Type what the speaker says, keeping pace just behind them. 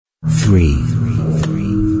3,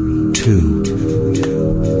 2,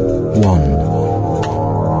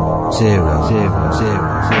 1, 0.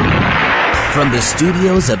 From the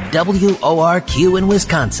studios of WORQ in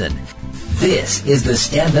Wisconsin, this is the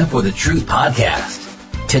Stand Up for the Truth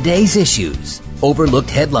podcast. Today's issues, overlooked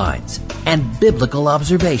headlines, and biblical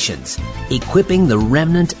observations, equipping the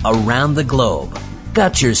remnant around the globe.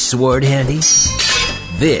 Got your sword handy?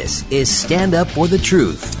 This is Stand Up for the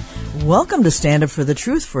Truth. Welcome to Stand Up for the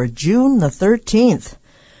Truth for June the 13th.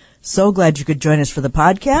 So glad you could join us for the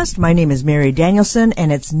podcast. My name is Mary Danielson,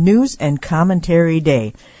 and it's News and Commentary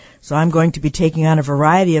Day. So I'm going to be taking on a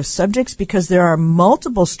variety of subjects because there are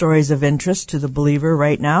multiple stories of interest to the believer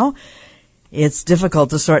right now. It's difficult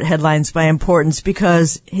to sort headlines by importance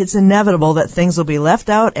because it's inevitable that things will be left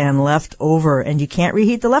out and left over, and you can't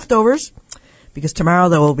reheat the leftovers because tomorrow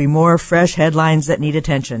there will be more fresh headlines that need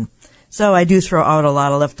attention. So I do throw out a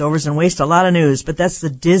lot of leftovers and waste a lot of news, but that's the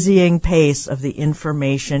dizzying pace of the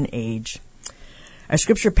information age. Our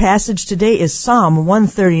scripture passage today is Psalm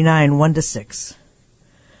 139, 1-6.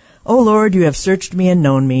 O Lord, you have searched me and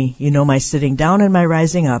known me. You know my sitting down and my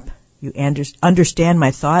rising up. You understand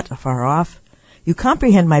my thought afar off. You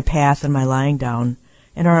comprehend my path and my lying down,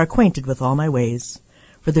 and are acquainted with all my ways.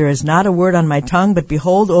 For there is not a word on my tongue, but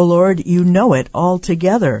behold, O Lord, you know it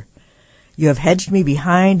altogether. You have hedged me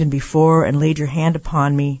behind and before, and laid your hand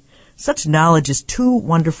upon me. Such knowledge is too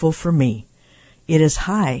wonderful for me. It is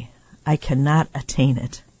high. I cannot attain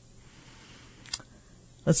it.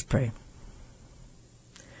 Let's pray.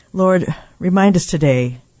 Lord, remind us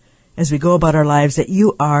today, as we go about our lives, that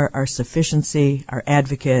you are our sufficiency, our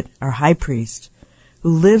advocate, our high priest, who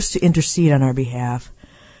lives to intercede on our behalf.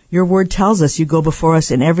 Your word tells us you go before us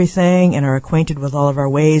in everything and are acquainted with all of our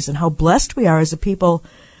ways, and how blessed we are as a people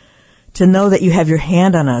to know that you have your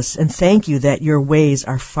hand on us, and thank you that your ways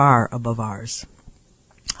are far above ours.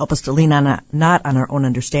 Help us to lean on not on our own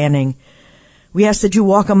understanding. We ask that you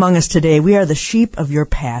walk among us today. We are the sheep of your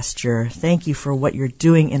pasture. Thank you for what you're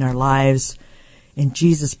doing in our lives. In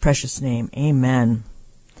Jesus' precious name, amen.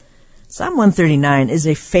 Psalm 139 is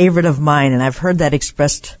a favorite of mine, and I've heard that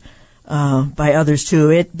expressed by others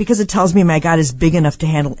too, because it tells me my God is big enough to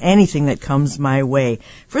handle anything that comes my way.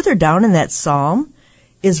 Further down in that psalm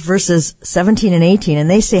is verses 17 and 18, and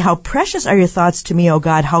they say, how precious are your thoughts to me, O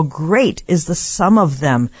God, how great is the sum of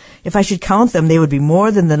them. If I should count them, they would be more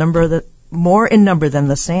in number than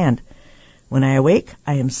the sand. When I awake,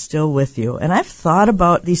 I am still with you. And I've thought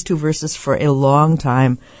about these two verses for a long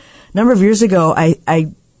time. A number of years ago,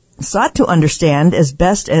 I sought to understand as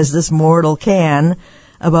best as this mortal can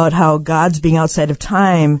about how God's being outside of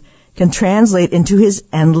time can translate into his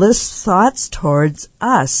endless thoughts towards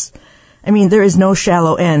us. I mean, there is no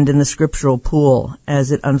shallow end in the scriptural pool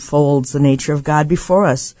as it unfolds the nature of God before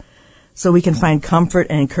us, so we can find comfort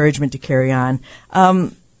and encouragement to carry on.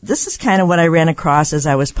 This is kind of what I ran across as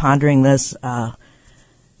I was pondering this. Let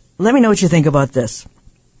me know what you think about this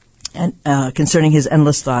and concerning his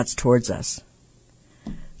endless thoughts towards us.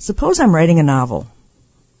 Suppose I'm writing a novel.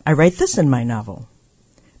 I write this in my novel.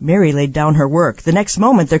 Mary laid down her work. The next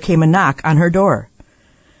moment there came a knock on her door.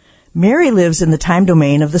 Mary lives in the time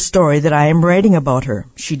domain of the story that I am writing about her.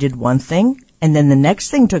 She did one thing, and then the next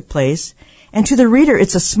thing took place, and to the reader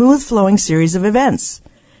it's a smooth-flowing series of events.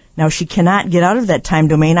 Now, she cannot get out of that time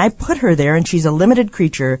domain. I put her there, and she's a limited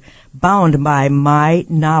creature bound by my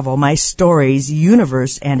novel, my story's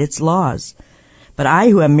universe, and its laws. But I,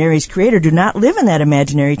 who am Mary's creator, do not live in that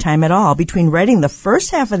imaginary time at all. Between writing the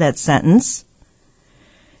first half of that sentence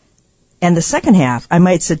and the second half, I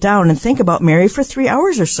might sit down and think about Mary for 3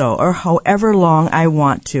 hours or so, or however long I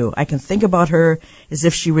want to. I can think about her as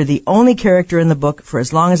if she were the only character in the book for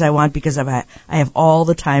as long as I want, because I have all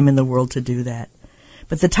the time in the world to do that.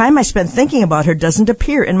 But the time I spent thinking about her doesn't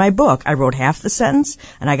appear in my book. I wrote half the sentence,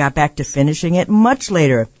 and I got back to finishing it much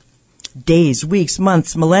later. Days, weeks,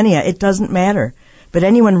 months, millennia, it doesn't matter. But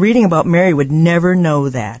anyone reading about Mary would never know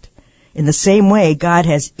that. In the same way, God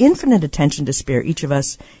has infinite attention to spare each of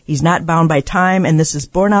us. He's not bound by time, and this is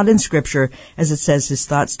borne out in Scripture, as it says his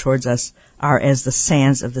thoughts towards us are as the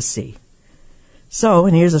sands of the sea. So,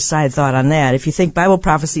 and here's a side thought on that. If you think Bible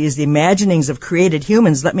prophecy is the imaginings of created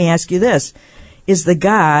humans, let me ask you this. Is the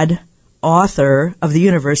God, author of the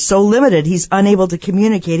universe, so limited he's unable to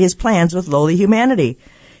communicate his plans with lowly humanity?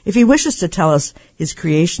 If he wishes to tell his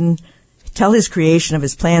creation of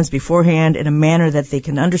his plans beforehand in a manner that they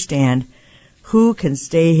can understand, who can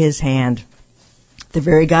stay his hand? The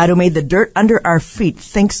very God who made the dirt under our feet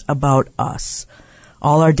thinks about us.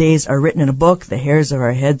 All our days are written in a book. The hairs of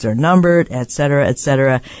our heads are numbered, etc.,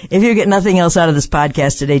 etc. If you get nothing else out of this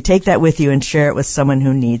podcast today, take that with you and share it with someone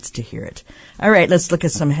who needs to hear it. All right, let's look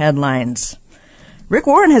at some headlines. Rick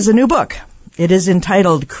Warren has a new book. It is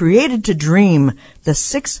entitled Created to Dream, the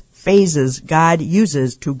 6 Phases God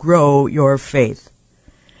Uses to Grow Your Faith.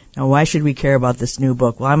 Now, why should we care about this new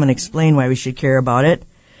book? Well, I'm going to explain why we should care about it.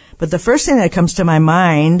 But the first thing that comes to my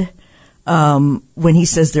mind when he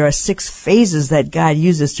says there are 6 phases that God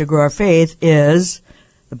uses to grow our faith is,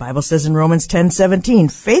 the Bible says in Romans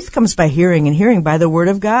 10:17, faith comes by hearing, and hearing by the word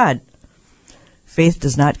of God. Faith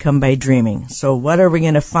does not come by dreaming. So what are we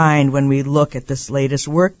going to find when we look at this latest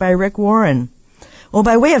work by Rick Warren? Well,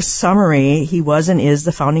 by way of summary, he was and is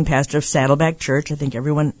the founding pastor of Saddleback Church. I think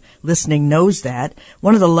everyone listening knows that.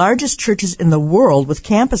 One of the largest churches in the world with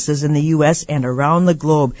campuses in the U.S. and around the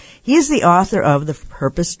globe. He is the author of The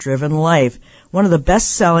Purpose-Driven Life, one of the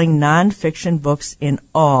best-selling nonfiction books in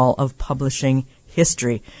all of publishing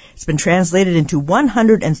history. It's been translated into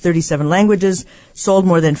 137 languages, sold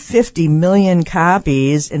more than 50 million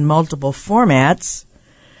copies in multiple formats.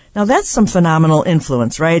 Now that's some phenomenal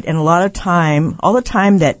influence, right? And a lot of time, all the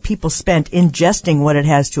time that people spent ingesting what it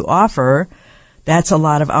has to offer, that's a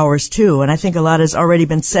lot of hours too. And I think a lot has already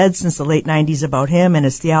been said since the late 90s about him and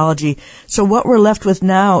his theology. So what we're left with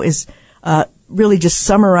now is really just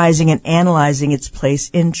summarizing and analyzing its place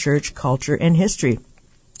in church, culture, and history.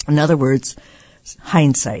 In other words,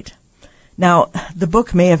 hindsight. Now, the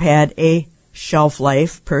book may have had a shelf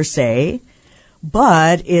life per se,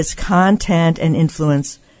 but its content and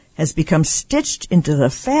influence has become stitched into the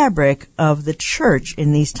fabric of the church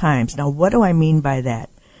in these times. Now, what do I mean by that?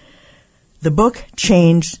 The book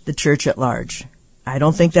changed the church at large. I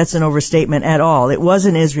don't think that's an overstatement at all. It was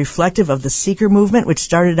and is reflective of the seeker movement, which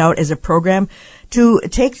started out as a program to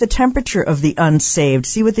take the temperature of the unsaved,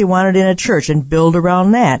 see what they wanted in a church, and build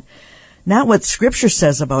around that. Not what Scripture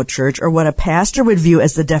says about church or what a pastor would view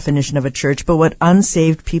as the definition of a church, but what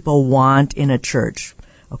unsaved people want in a church.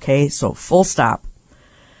 Okay, so full stop.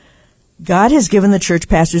 God has given the church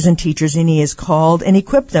pastors and teachers, and He has called and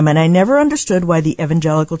equipped them, and I never understood why the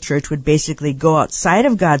evangelical church would basically go outside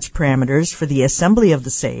of God's parameters for the assembly of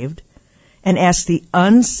the saved and ask the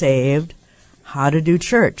unsaved how to do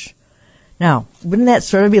church. Now, wouldn't that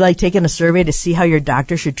sort of be like taking a survey to see how your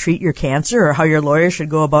doctor should treat your cancer or how your lawyer should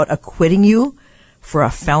go about acquitting you for a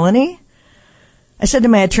felony? I said to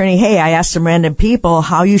my attorney, hey, I asked some random people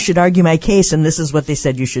how you should argue my case, and this is what they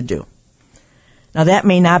said you should do. Now, that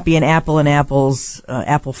may not be an apple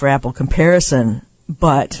for apple comparison,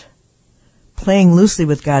 but playing loosely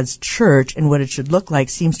with God's church and what it should look like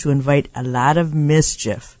seems to invite a lot of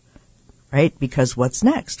mischief, right? Because what's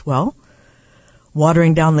next? Well,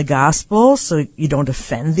 watering down the gospel so you don't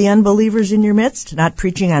offend the unbelievers in your midst, not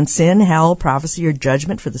preaching on sin, hell, prophecy, or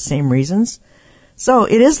judgment for the same reasons. So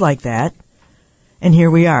it is like that, and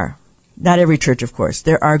here we are. Not every church, of course.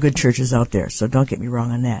 There are good churches out there, so don't get me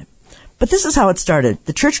wrong on that. But this is how it started.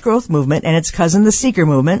 The church growth movement and its cousin, the seeker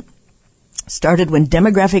movement, started when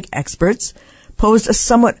demographic experts posed a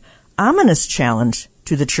somewhat ominous challenge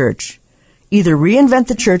to the church. Either reinvent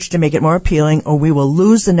the church to make it more appealing, or we will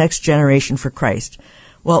lose the next generation for Christ.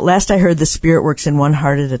 Well, at last I heard the Spirit works in one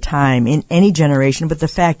heart at a time in any generation, but the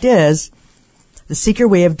fact is, the seeker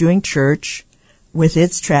way of doing church with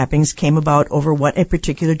its trappings came about over what a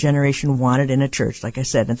particular generation wanted in a church, like I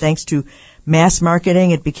said. And thanks to mass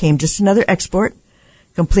marketing, it became just another export,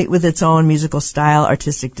 complete with its own musical style,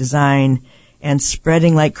 artistic design, and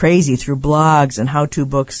spreading like crazy through blogs and how-to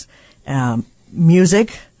books,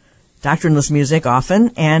 music, doctrineless music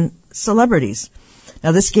often, and celebrities.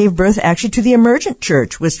 Now, this gave birth actually to the emergent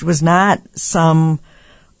church, which was not some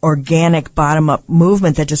organic bottom-up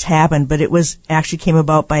movement that just happened, but it was actually came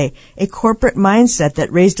about by a corporate mindset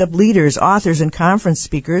that raised up leaders, authors, and conference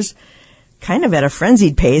speakers kind of at a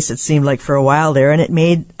frenzied pace, it seemed like, for a while there, and it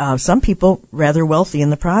made some people rather wealthy in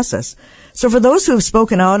the process. So for those who have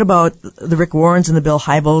spoken out about the Rick Warrens and the Bill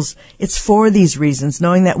Hybels, it's for these reasons,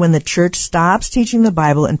 knowing that when the church stops teaching the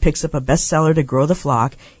Bible and picks up a bestseller to grow the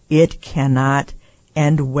flock, it cannot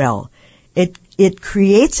end well. It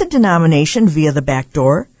creates a denomination via the back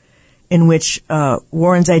door, in which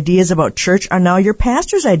Warren's ideas about church are now your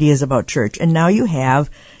pastor's ideas about church. And now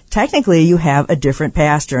technically you have a different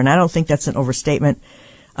pastor. And I don't think that's an overstatement.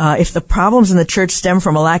 If the problems in the church stem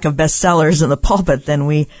from a lack of bestsellers in the pulpit, then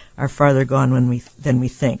we are farther gone than we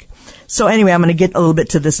think. So anyway, I'm going to get a little bit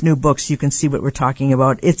to this new book so you can see what we're talking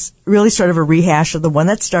about. It's really sort of a rehash of the one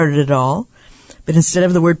that started it all. But instead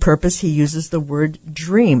of the word purpose, he uses the word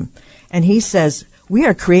dream. And he says, we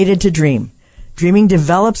are created to dream. Dreaming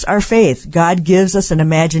develops our faith. God gives us an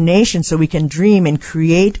imagination so we can dream and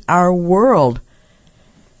create our world.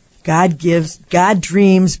 God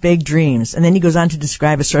dreams big dreams. And then he goes on to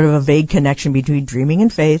describe a sort of a vague connection between dreaming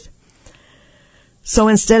and faith. So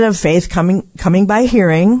instead of faith coming by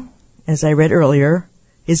hearing, as I read earlier,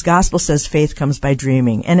 his gospel says faith comes by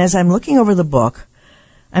dreaming. And as I'm looking over the book,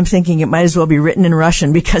 I'm thinking it might as well be written in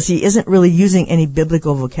Russian because he isn't really using any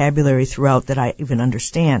biblical vocabulary throughout that I even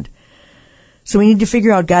understand. So we need to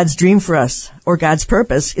figure out God's dream for us, or God's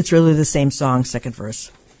purpose. It's really the same song, second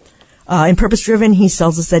verse. In Purpose Driven, he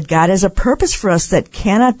tells us that God has a purpose for us that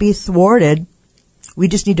cannot be thwarted. We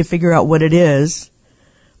just need to figure out what it is.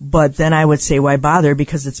 But then I would say, why bother?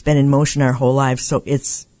 Because it's been in motion our whole lives, so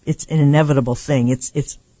it's an inevitable thing.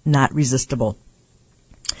 It's not resistible.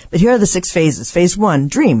 But here are the 6 phases. Phase 1,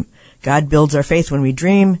 dream. God builds our faith when we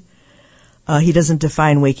dream. He doesn't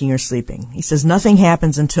define waking or sleeping. He says nothing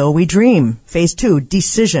happens until we dream. Phase 2,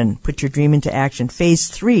 decision. Put your dream into action. Phase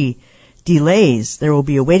 3, delays. There will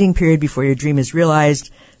be a waiting period before your dream is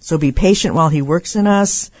realized, so be patient while he works in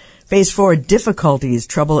us. Phase 4, difficulties.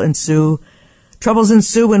 Troubles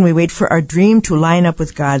ensue when we wait for our dream to line up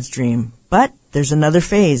with God's dream. But there's another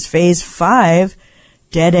phase. Phase 5,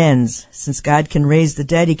 dead ends. Since God can raise the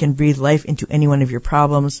dead, he can breathe life into any one of your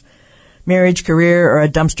problems. Marriage, career, or a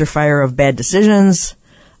dumpster fire of bad decisions.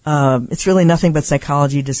 It's really nothing but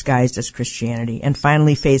psychology disguised as Christianity. And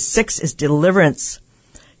finally, phase 6 is deliverance.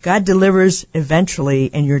 God delivers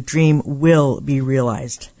eventually, and your dream will be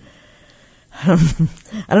realized. I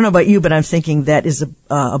don't know about you, but I'm thinking that is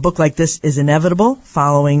a book like this is inevitable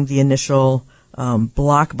following the initial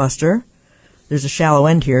blockbuster. There's a shallow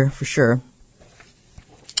end here, for sure.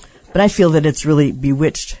 But I feel that it's really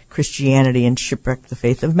bewitched Christianity and shipwrecked the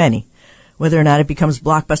faith of many. Whether or not it becomes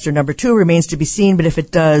blockbuster number 2 remains to be seen, but if it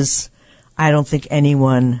does, I don't think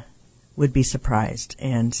anyone would be surprised.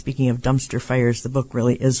 And speaking of dumpster fires, the book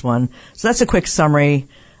really is one. So that's a quick summary.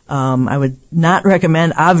 I would not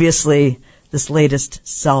recommend, obviously, this latest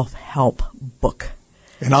self-help book.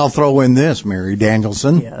 And I'll throw in this, Mary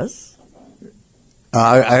Danielson. Yes.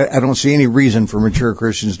 I don't see any reason for mature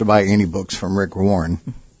Christians to buy any books from Rick Warren.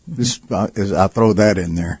 I'll throw that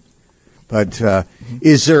in there. But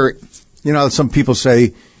is there, some people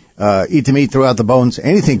say, eat the meat throughout the bones.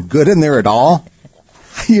 Anything good in there at all?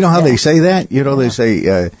 You know how they say that? They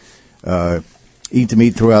say, eat the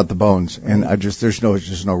meat throughout the bones. And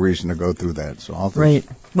there's no reason to go through that. So right.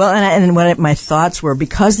 Well, and what my thoughts were,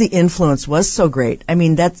 because the influence was so great. I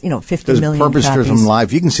mean, that's, 50 million Purpose copies. Driven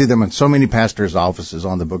Live. You can see them in so many pastors' offices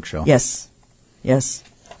on the bookshelf. Yes.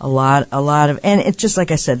 A lot of, and it's just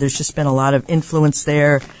like I said, there's just been a lot of influence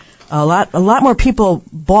there. A lot more people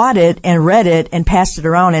bought it and read it and passed it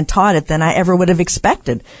around and taught it than I ever would have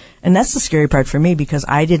expected. And that's the scary part for me, because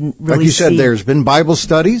I didn't really Like you said, there's been Bible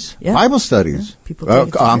studies. Yeah. Bible studies. Yeah. People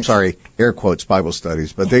I'm sorry, air quotes, Bible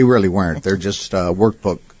studies, but they really weren't. They're just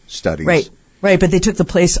workbook studies. Right, but they took the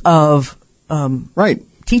place of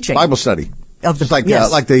teaching. Bible study. Just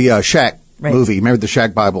like the Shack movie. Remember the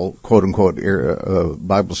Shack Bible, quote unquote,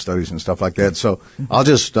 Bible studies and stuff like that. So I'll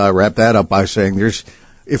just wrap that up by saying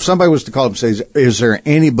if somebody was to call up and say, is there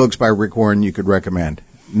any books by Rick Warren you could recommend?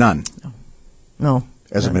 None. No.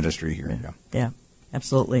 As a ministry here. Yeah,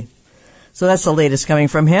 absolutely. So that's the latest coming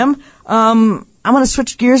from him. I'm going to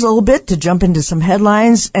switch gears a little bit to jump into some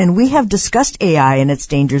headlines. And we have discussed AI and its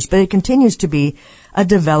dangers, but it continues to be a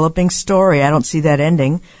developing story. I don't see that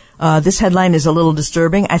ending. This headline is a little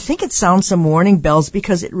disturbing. I think it sounds some warning bells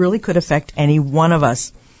because it really could affect any one of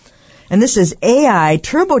us. And this is AI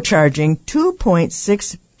turbocharging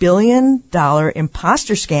 $2.6 billion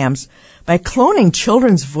imposter scams by cloning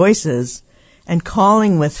children's voices and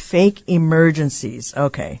calling with fake emergencies.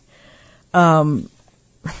 Okay.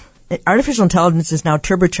 Artificial intelligence is now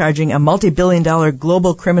turbocharging a multi-billion-dollar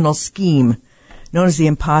global criminal scheme known as the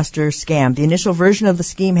imposter scam. The initial version of the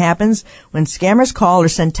scheme happens when scammers call or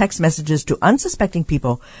send text messages to unsuspecting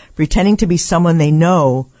people pretending to be someone they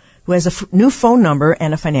know who has a new phone number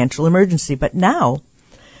and a financial emergency. But now,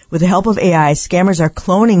 with the help of AI, scammers are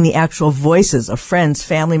cloning the actual voices of friends,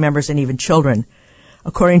 family members, and even children,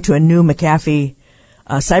 according to a new McAfee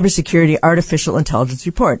cybersecurity artificial intelligence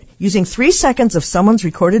report. Using 3 seconds of someone's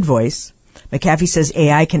recorded voice, McAfee says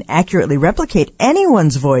AI can accurately replicate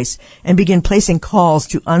anyone's voice and begin placing calls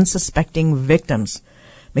to unsuspecting victims.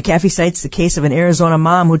 McAfee cites the case of an Arizona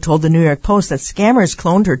mom who told the New York Post that scammers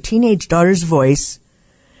cloned her teenage daughter's voice,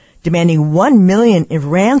 demanding $1 million in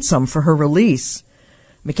ransom for her release.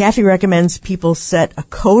 McAfee recommends people set a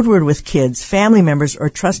code word with kids, family members, or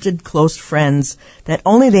trusted close friends that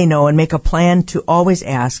only they know, and make a plan to always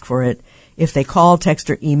ask for it if they call,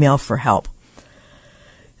 text, or email for help.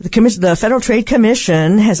 The Federal Trade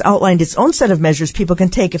Commission has outlined its own set of measures people can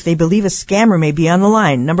take if they believe a scammer may be on the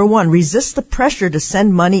line. Number 1, resist the pressure to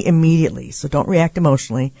send money immediately. So don't react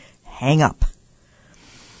emotionally. Hang up.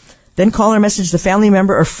 Then call or message the family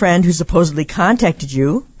member or friend who supposedly contacted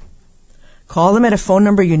you. Call them at a phone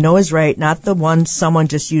number you know is right, not the one someone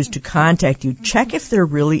just used to contact you. Check if they're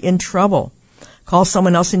really in trouble. Call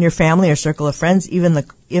someone else in your family or circle of friends, even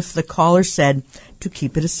if the caller said to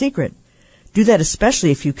keep it a secret. Do that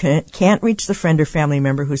especially if you can't reach the friend or family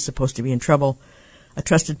member who's supposed to be in trouble. A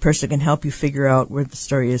trusted person can help you figure out where the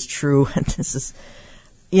story is true. And this is,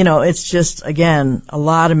 it's just, again, a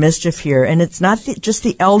lot of mischief here. And it's not just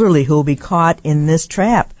the elderly who will be caught in this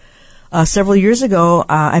trap. Several years ago,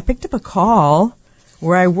 I picked up a call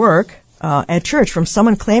where I work at church from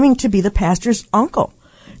someone claiming to be the pastor's uncle,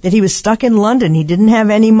 that he was stuck in London. He didn't have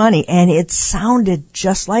any money, and it sounded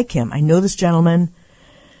just like him. I know this gentleman,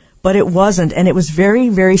 but it wasn't, and it was very,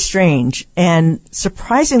 very strange and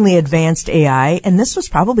surprisingly advanced AI, and this was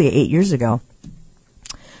probably 8 years ago.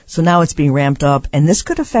 So now it's being ramped up, and this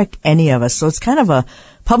could affect any of us. So it's kind of a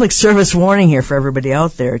public service warning here for everybody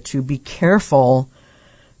out there to be careful,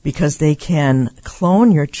 because they can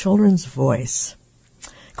clone your children's voice.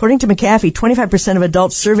 According to McAfee, 25% of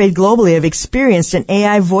adults surveyed globally have experienced an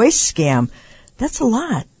AI voice scam. That's a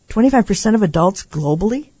lot. 25% of adults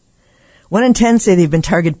globally? 1 in 10 say they've been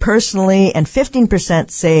targeted personally, and 15%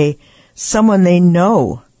 say someone they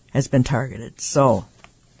know has been targeted. So,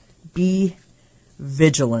 be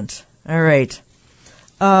vigilant. All right.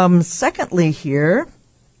 Secondly here,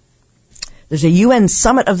 there's a UN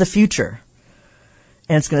Summit of the Future.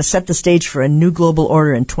 And it's going to set the stage for a new global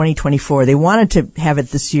order in 2024. They wanted to have it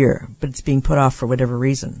this year, but it's being put off for whatever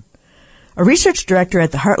reason. A research director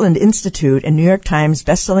at the Heartland Institute and New York Times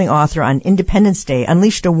bestselling author on Independence Day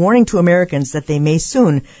unleashed a warning to Americans that they may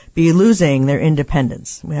soon be losing their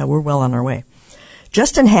independence. Well, we're well on our way.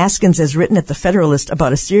 Justin Haskins has written at the Federalist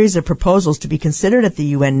about a series of proposals to be considered at the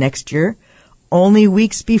UN next year, only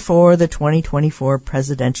weeks before the 2024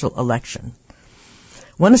 presidential election.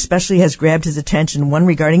 One especially has grabbed his attention, one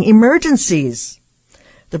regarding emergencies.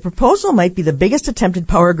 The proposal might be the biggest attempted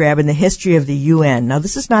power grab in the history of the UN. Now,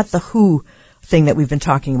 this is not the WHO thing that we've been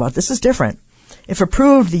talking about. This is different. If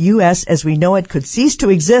approved, the U.S. as we know it could cease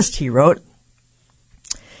to exist, he wrote.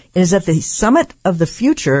 It is at the Summit of the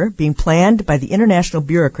Future being planned by the international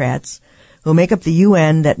bureaucrats who make up the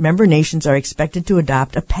UN that member nations are expected to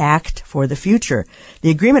adopt a pact for the future.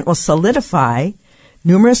 The agreement will solidify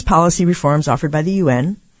numerous policy reforms offered by the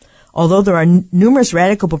UN. Although there are numerous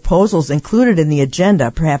radical proposals included in the agenda,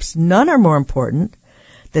 perhaps none are more important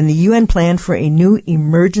than the UN plan for a new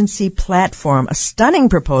emergency platform, a stunning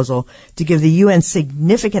proposal to give the UN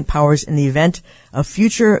significant powers in the event of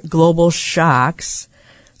future global shocks,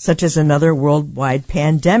 such as another worldwide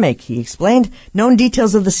pandemic, he explained. Known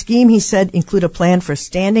details of the scheme, he said, include a plan for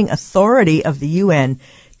standing authority of the UN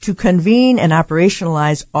to convene and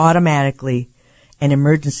operationalize automatically an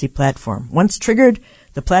emergency platform. Once triggered,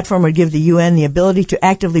 the platform would give the UN the ability to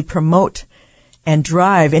actively promote and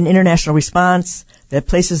drive an international response that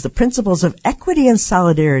places the principles of equity and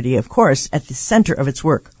solidarity, of course, at the center of its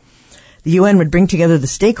work. The UN would bring together the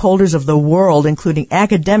stakeholders of the world, including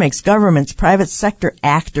academics, governments, private sector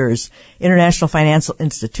actors, international financial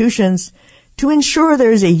institutions, to ensure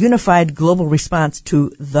there is a unified global response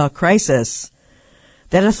to the crisis.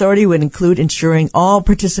 That authority would include ensuring all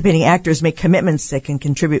participating actors make commitments that can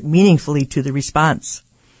contribute meaningfully to the response.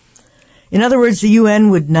 In other words, the UN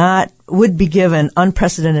would be given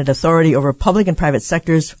unprecedented authority over public and private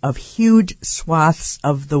sectors of huge swaths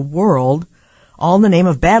of the world, all in the name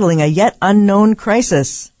of battling a yet unknown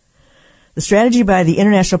crisis. The strategy by the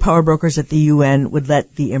international power brokers at the UN would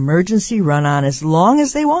let the emergency run on as long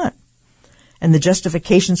as they want. And the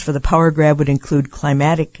justifications for the power grab would include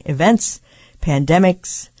climatic events,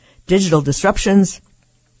 pandemics, digital disruptions,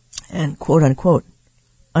 and quote-unquote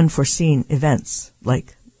unforeseen events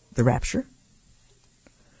like the rapture.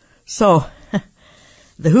 So,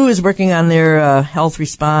 the WHO is working on their health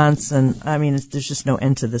response, and there's just no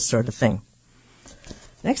end to this sort of thing.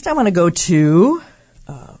 Next, I want to go to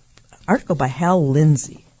an article by Hal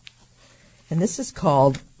Lindsey, and this is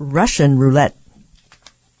called Russian Roulette.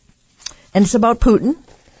 And it's about Putin,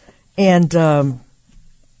 and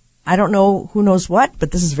I don't know who knows what,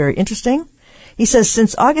 but this is very interesting. He says,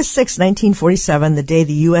 since August 6, 1947, the day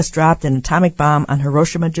the U.S. dropped an atomic bomb on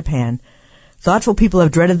Hiroshima, Japan, thoughtful people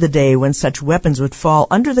have dreaded the day when such weapons would fall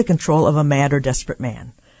under the control of a mad or desperate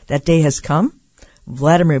man. That day has come.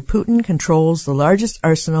 Vladimir Putin controls the largest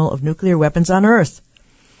arsenal of nuclear weapons on Earth,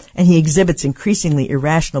 and he exhibits increasingly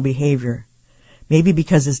irrational behavior, maybe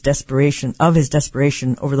because his desperation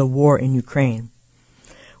over the war in Ukraine.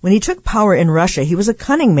 When he took power in Russia, he was a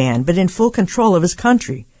cunning man, but in full control of his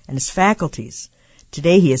country and his faculties.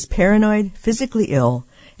 Today he is paranoid, physically ill,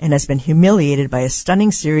 and has been humiliated by a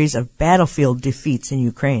stunning series of battlefield defeats in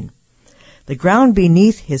Ukraine. The ground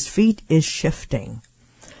beneath his feet is shifting.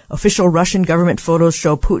 Official Russian government photos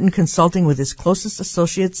show Putin consulting with his closest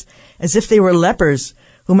associates as if they were lepers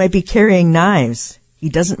who might be carrying knives. He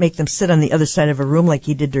doesn't make them sit on the other side of a room like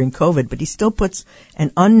he did during COVID, but he still puts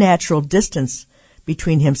an unnatural distance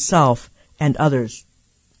between himself and others.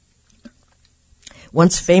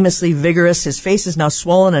 Once famously vigorous, his face is now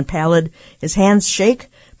swollen and pallid. His hands shake.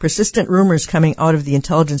 Persistent rumors coming out of the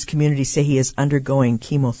intelligence community say he is undergoing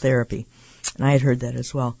chemotherapy. And I had heard that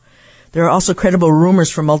as well. There are also credible rumors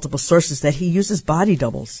from multiple sources that he uses body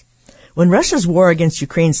doubles. When Russia's war against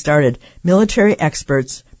Ukraine started, military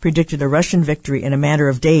experts predicted a Russian victory in a matter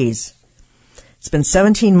of days. It's been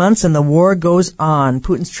 17 months and the war goes on.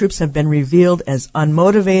 Putin's troops have been revealed as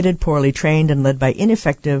unmotivated, poorly trained, and led by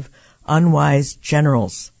ineffective, unwise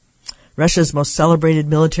generals. Russia's most celebrated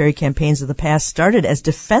military campaigns of the past started as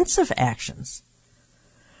defensive actions.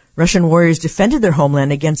 Russian warriors defended their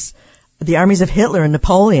homeland against the armies of Hitler and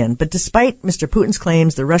Napoleon. But despite Mr. Putin's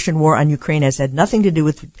claims, the Russian war on Ukraine has had nothing to do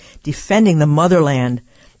with defending the motherland,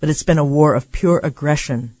 but it's been a war of pure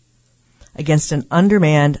aggression against an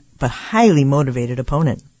undermanned but highly motivated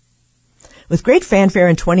opponent. With great fanfare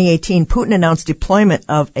in 2018, Putin announced deployment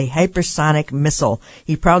of a hypersonic missile.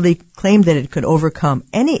 He proudly claimed that it could overcome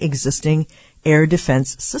any existing air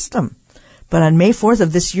defense system. But on May 4th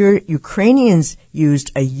of this year, Ukrainians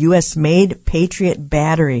used a U.S.-made Patriot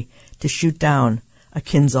battery to shoot down a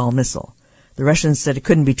Kinzhal missile. The Russians said it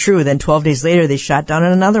couldn't be true. Then 12 days later, they shot down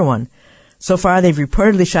another one. So far, they've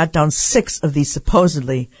reportedly shot down 6 of these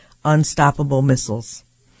supposedly unstoppable missiles.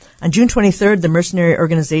 On June 23rd, the mercenary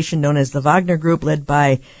organization known as the Wagner Group, led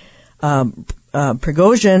by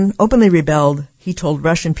Prigozhin, openly rebelled. He told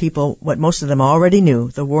Russian people what most of them already knew.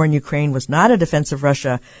 The war in Ukraine was not a defense of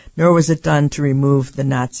Russia, nor was it done to remove the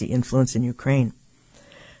Nazi influence in Ukraine.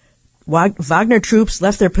 Wagner troops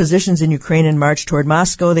left their positions in Ukraine and marched toward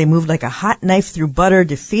Moscow. They moved like a hot knife through butter,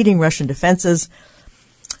 defeating Russian defenses.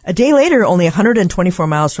 A day later, only 124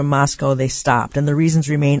 miles from Moscow, they stopped, and the reasons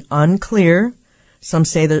remain unclear. Some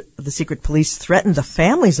say that the secret police threatened the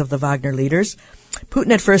families of the Wagner leaders.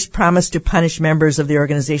 Putin at first promised to punish members of the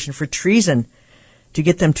organization for treason to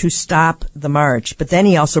get them to stop the march, but then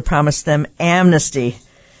he also promised them amnesty.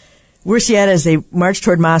 Worse yet, as they marched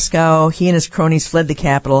toward Moscow, he and his cronies fled the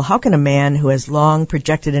capital. How can a man who has long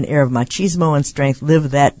projected an air of machismo and strength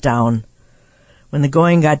live that down? When the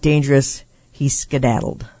going got dangerous, he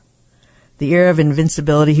skedaddled. The air of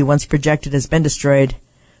invincibility he once projected has been destroyed,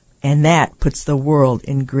 and that puts the world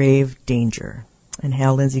in grave danger. And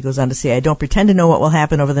Hal Lindsey goes on to say, I don't pretend to know what will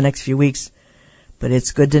happen over the next few weeks, but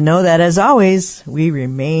it's good to know that, as always, we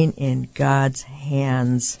remain in God's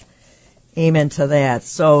hands. Amen to that.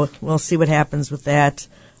 So we'll see what happens with that.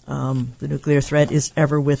 The nuclear threat is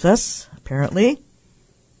ever with us, apparently.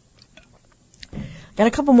 Got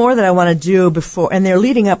a couple more that I want to do before, and they're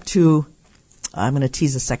leading up to, I'm going to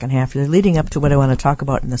tease the second half. They're leading up to what I want to talk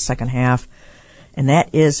about in the second half, and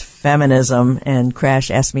that is feminism. And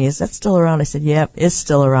Crash asked me, is that still around? I said, yep, it's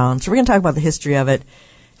still around. So we're going to talk about the history of it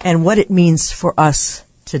and what it means for us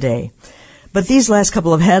today. But these last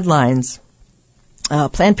couple of headlines,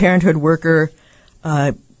 Planned Parenthood worker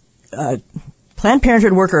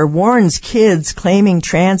warns kids claiming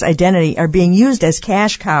trans identity are being used as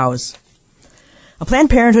cash cows. A Planned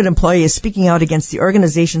Parenthood employee is speaking out against the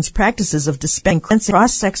organization's practices of dispensing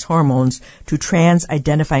cross-sex hormones to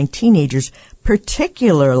trans-identifying teenagers,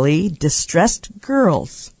 particularly distressed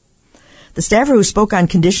girls. The staffer who spoke on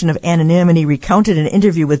condition of anonymity recounted in an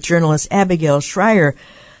interview with journalist Abigail Schreier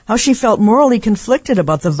how she felt morally conflicted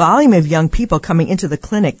about the volume of young people coming into the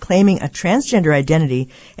clinic claiming a transgender identity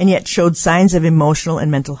and yet showed signs of emotional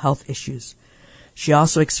and mental health issues. She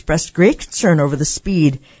also expressed great concern over the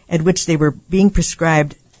speed at which they were being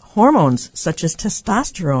prescribed hormones such as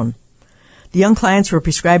testosterone. The young clients were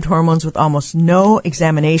prescribed hormones with almost no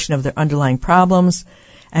examination of their underlying problems,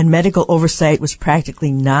 and medical oversight was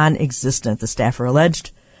practically non-existent, the staffer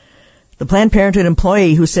alleged. The Planned Parenthood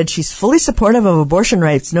employee, who said she's fully supportive of abortion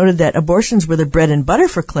rights, noted that abortions were the bread and butter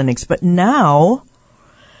for clinics, but now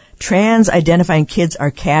trans-identifying kids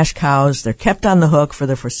are cash cows. They're kept on the hook for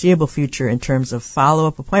the foreseeable future in terms of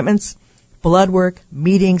follow-up appointments, blood work,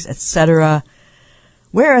 meetings, etc.,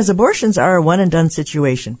 whereas abortions are a one-and-done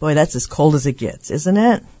situation. Boy, that's as cold as it gets, isn't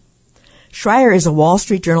it? Schreier is a Wall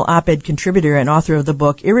Street Journal op-ed contributor and author of the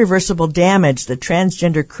book Irreversible Damage, The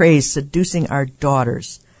Transgender Craze Seducing Our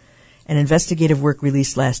Daughters, an investigative work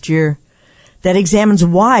released last year that examines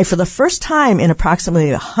why, for the first time in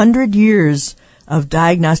approximately 100 years of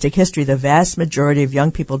diagnostic history, the vast majority of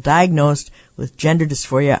young people diagnosed with gender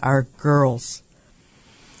dysphoria are girls.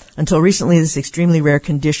 Until recently, this extremely rare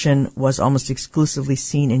condition was almost exclusively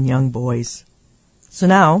seen in young boys. So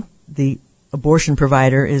now, the abortion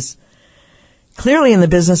provider is clearly in the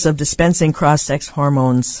business of dispensing cross-sex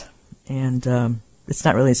hormones, and it's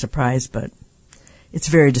not really a surprise, but it's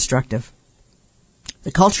very destructive.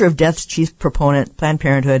 The culture of death's chief proponent, Planned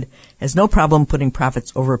Parenthood, has no problem putting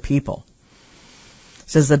profits over people,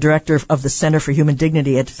 says the director of the Center for Human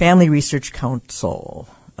Dignity at Family Research Council.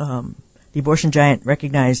 The abortion giant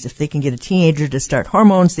recognized if they can get a teenager to start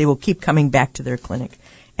hormones, they will keep coming back to their clinic,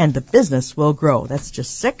 and the business will grow. That's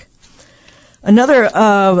just sick. Another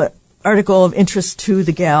article of interest to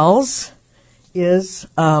the gals is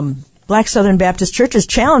Black Southern Baptist churches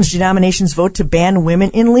challenge denominations' vote to ban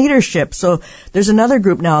women in leadership. So there's another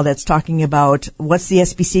group now that's talking about what's the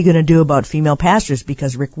SBC going to do about female pastors,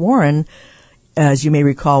 because Rick Warren, as you may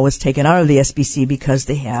recall, was taken out of the SBC because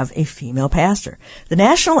they have a female pastor. The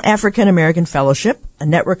National African American Fellowship, a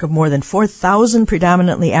network of more than 4,000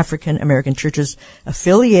 predominantly African American churches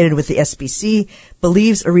affiliated with the SBC,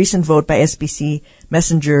 believes a recent vote by SBC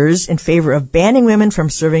messengers in favor of banning women from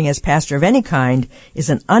serving as pastor of any kind is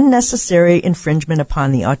an unnecessary infringement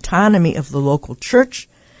upon the autonomy of the local church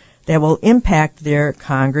that will impact their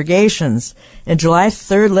congregations. In a July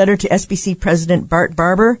 3rd letter to SBC President Bart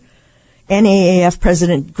Barber, NAAF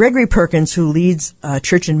President Gregory Perkins, who leads a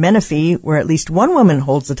church in Menifee, where at least one woman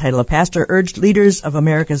holds the title of pastor, urged leaders of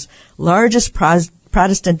America's largest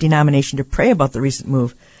Protestant denomination to pray about the recent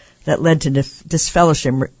move that led to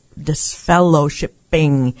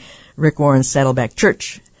disfellowshipping Rick Warren's Saddleback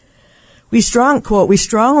Church. We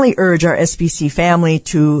strongly urge our SBC family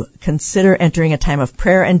to consider entering a time of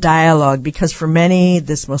prayer and dialogue, because for many,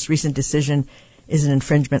 this most recent decision is an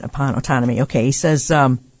infringement upon autonomy. Okay, he says,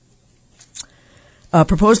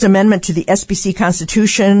 proposed amendment to the SBC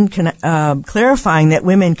Constitution clarifying that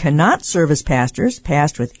women cannot serve as pastors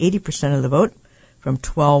passed with 80% of the vote from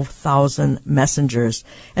 12,000 messengers.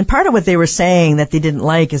 And part of what they were saying that they didn't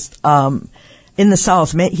like is, in the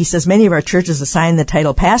South, he says, many of our churches assign the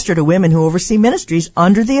title pastor to women who oversee ministries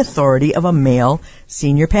under the authority of a male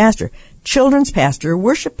senior pastor, children's pastor,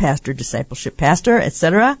 worship pastor, discipleship pastor,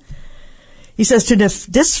 etc. He says to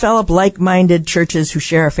disdevelop like-minded churches who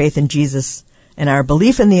share our faith in Jesus and our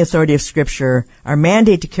belief in the authority of Scripture, our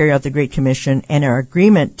mandate to carry out the Great Commission, and our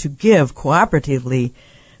agreement to give cooperatively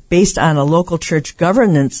based on a local church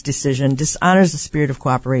governance decision dishonors the spirit of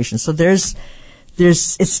cooperation. So it's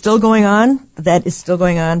still going on. That is still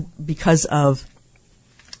going on because of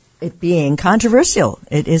it being controversial.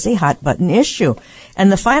 It is a hot button issue.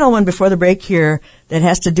 And the final one before the break here that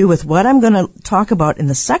has to do with what I'm going to talk about in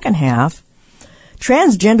the second half,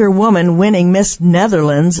 transgender woman winning Miss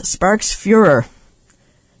Netherlands sparks furor.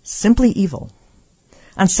 Simply evil.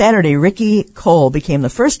 On Saturday, Ricky Cole became the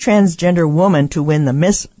first transgender woman to win the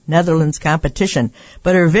Miss Netherlands competition,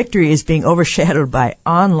 but her victory is being overshadowed by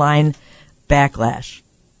online backlash.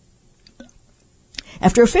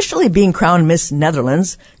 After officially being crowned Miss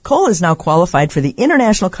Netherlands, Cole is now qualified for the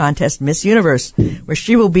international contest Miss Universe, where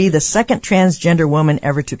she will be the second transgender woman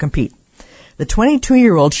ever to compete. The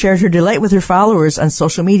 22-year-old shared her delight with her followers on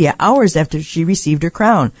social media hours after she received her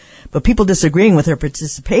crown, but people disagreeing with her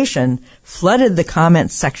participation flooded the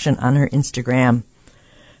comment section on her Instagram.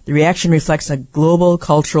 The reaction reflects a global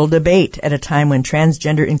cultural debate at a time when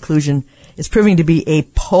transgender inclusion is proving to be a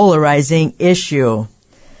polarizing issue.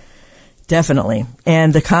 Definitely.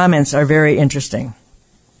 And the comments are very interesting.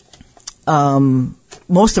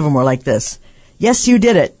 Most of them were like this. Yes, you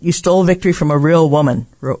did it. You stole victory from a real woman,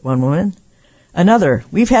 wrote one woman. Another,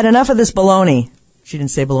 we've had enough of this baloney. She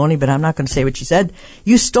didn't say baloney, but I'm not going to say what she said.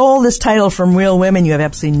 You stole this title from real women. You have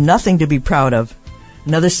absolutely nothing to be proud of.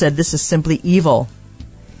 Another said, this is simply evil.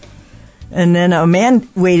 And then a man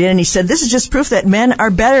weighed in and he said, this is just proof that men are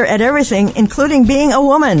better at everything, including being a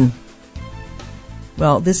woman.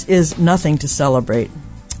 Well, this is nothing to celebrate.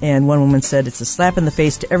 And one woman said, it's a slap in the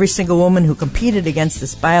face to every single woman who competed against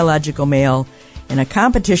this biological male in a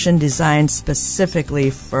competition designed specifically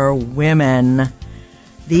for women.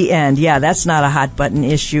 The end. Yeah, that's not a hot button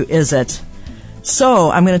issue, is it?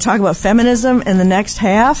 So I'm going to talk about feminism in the next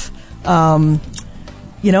half.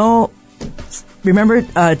 Remember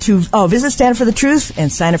to visit Stand for the Truth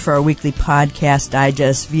and sign up for our weekly podcast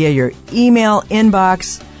digest via your email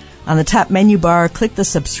inbox. On the top menu bar, click the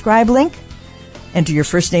subscribe link. Enter your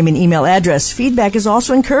first name and email address. Feedback is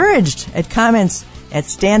also encouraged at comments at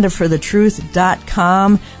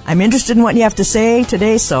standupforthetruth.com. I'm interested in what you have to say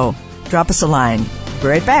today, so drop us a line. Be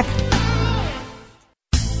right back.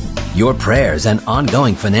 Your prayers and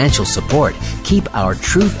ongoing financial support keep our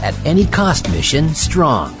Truth at Any Cost mission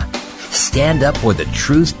strong.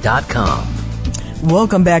 StandUpForTheTruth.com.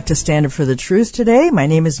 Welcome back to Stand Up for the Truth today. My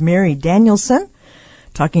name is Mary Danielson,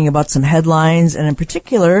 talking about some headlines, and in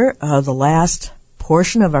particular, the last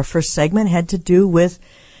portion of our first segment had to do with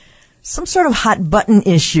some sort of hot button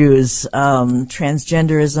issues,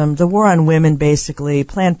 transgenderism, the war on women, basically,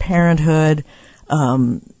 Planned Parenthood,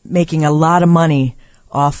 making a lot of money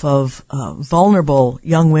off of vulnerable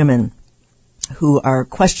young women who are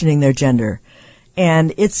questioning their gender.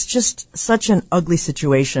 And it's just such an ugly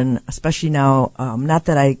situation, especially now, not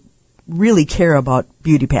that I really care about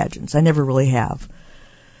beauty pageants. I never really have.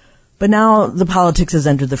 But now the politics has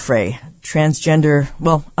entered the fray. Transgender,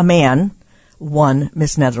 well, a man won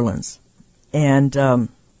Miss Netherlands. And so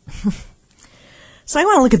I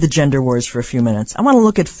want to look at the gender wars for a few minutes. I want to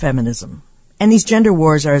look at feminism. And these gender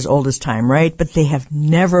wars are as old as time, right? But they have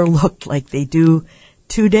never looked like they do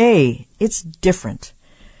today. It's different.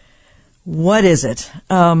 What is it?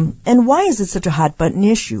 And why is it such a hot button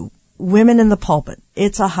issue? Women in the pulpit.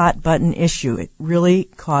 It's a hot button issue. It really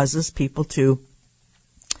causes people to,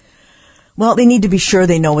 well, they need to be sure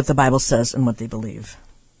they know what the Bible says and what they believe.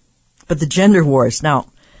 But the gender wars. Now,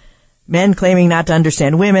 men claiming not to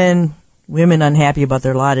understand women, women unhappy about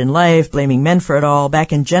their lot in life, blaming men for it all.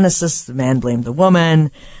 Back in Genesis, the man blamed the woman.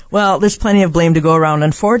 Well, there's plenty of blame to go around,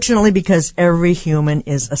 unfortunately, because every human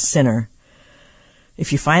is a sinner.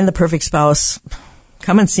 If you find the perfect spouse,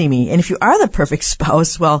 come and see me. And if you are the perfect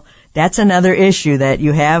spouse, well, that's another issue that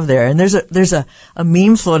you have there. And there's a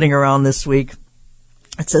meme floating around this week.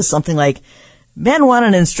 It says something like, men want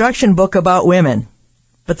an instruction book about women.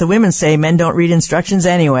 But the women say men don't read instructions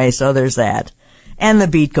anyway, so there's that. And the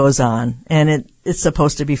beat goes on. And it's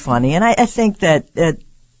supposed to be funny. And I think that, at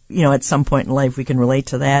some point in life we can relate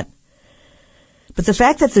to that. But the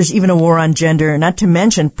fact that there's even a war on gender, not to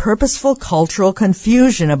mention purposeful cultural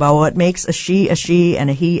confusion about what makes a she,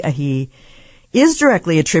 and a he, is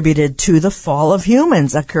directly attributed to the fall of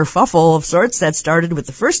humans, a kerfuffle of sorts that started with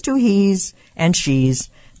the first two he's and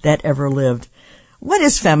she's that ever lived. What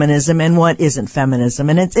is feminism and what isn't feminism?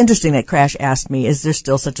 And it's interesting that Crash asked me, is there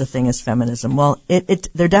still such a thing as feminism? Well,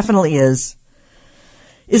 there definitely is.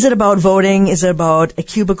 Is it about voting? Is it about a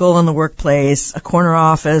cubicle in the workplace, a corner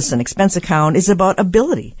office, an expense account? Is it about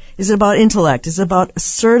ability? Is it about intellect? Is it about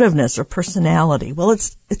assertiveness or personality? Well,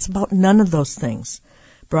 it's about none of those things,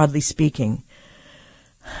 broadly speaking.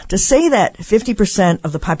 To say that 50%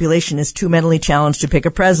 of the population is too mentally challenged to pick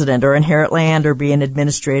a president or inherit land or be an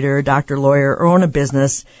administrator, or doctor, lawyer, or own a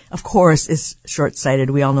business, of course, is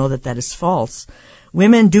short-sighted. We all know that is false.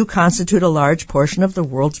 Women do constitute a large portion of the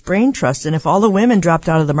world's brain trust, and if all the women dropped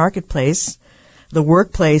out of the marketplace, the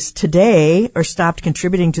workplace today, or stopped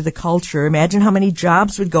contributing to the culture, imagine how many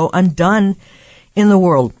jobs would go undone in the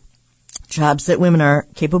world. Jobs that women are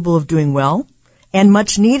capable of doing well and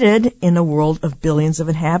much needed in a world of billions of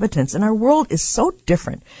inhabitants. And our world is so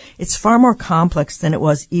different. It's far more complex than it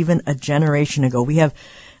was even a generation ago. We have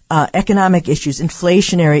economic issues,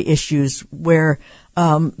 inflationary issues, where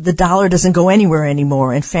the dollar doesn't go anywhere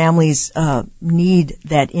anymore, and families need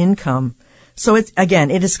that income. So it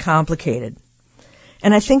is complicated.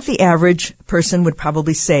 And I think the average person would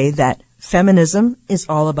probably say that feminism is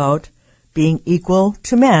all about being equal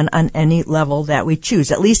to men on any level that we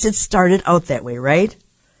choose. At least it started out that way, right?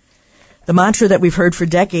 The mantra that we've heard for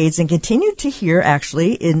decades and continue to hear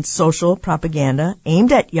actually in social propaganda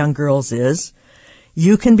aimed at young girls is,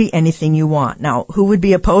 you can be anything you want. Now, who would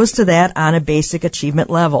be opposed to that on a basic achievement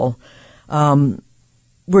level?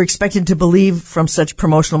 We're expected to believe from such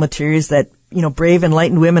promotional materials that, brave,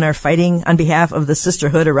 enlightened women are fighting on behalf of the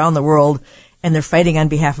sisterhood around the world, and they're fighting on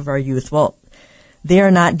behalf of our youth. Well, they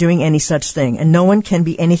are not doing any such thing, and no one can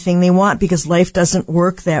be anything they want because life doesn't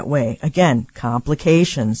work that way. Again,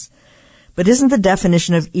 complications. But isn't the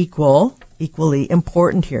definition of equally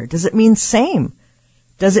important here? Does it mean same?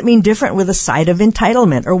 Does it mean different with a side of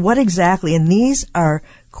entitlement? Or what exactly? And these are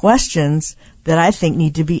questions that I think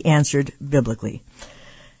need to be answered biblically.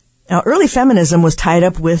 Now, early feminism was tied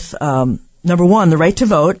up with, number one, the right to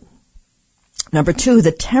vote. Number two,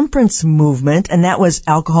 the temperance movement, and that was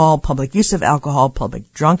alcohol, public use of alcohol,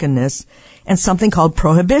 public drunkenness, and something called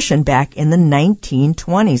prohibition back in the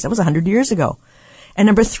 1920s. That was 100 years ago. And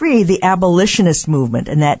number three, the abolitionist movement,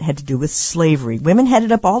 and that had to do with slavery. Women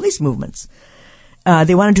headed up all these movements.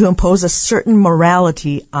 They wanted to impose a certain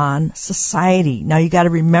morality on society. Now, you got to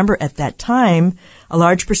remember, at that time, a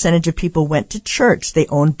large percentage of people went to church. They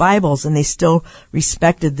owned Bibles, and they still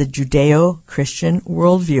respected the Judeo-Christian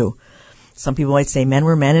worldview. Some people might say men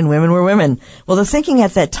were men and women were women. Well, the thinking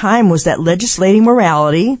at that time was that legislating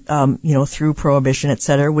morality, through prohibition,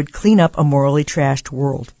 etc., would clean up a morally trashed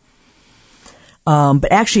world.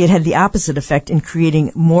 But actually it had the opposite effect in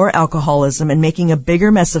creating more alcoholism and making a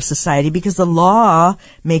bigger mess of society because the law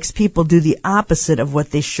makes people do the opposite of what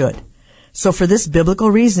they should. So for this biblical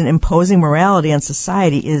reason, imposing morality on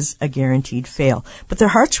society is a guaranteed fail. But their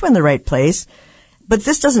hearts were in the right place. But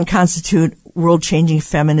this doesn't constitute world-changing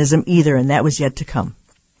feminism either, and that was yet to come.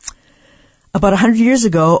 About 100 years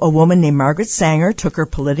ago, a woman named Margaret Sanger took her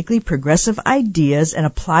politically progressive ideas and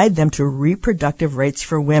applied them to reproductive rights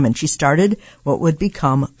for women. She started what would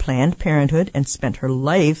become Planned Parenthood and spent her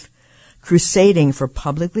life crusading for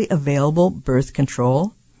publicly available birth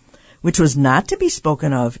control, which was not to be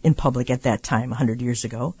spoken of in public at that time, 100 years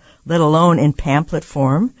ago, let alone in pamphlet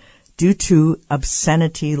form, due to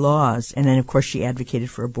obscenity laws. And then, of course, she advocated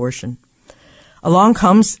for abortion. Along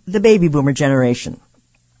comes the baby boomer generation.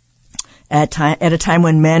 At a time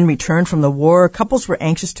when men returned from the war, couples were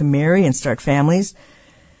anxious to marry and start families.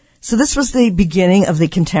 So this was the beginning of the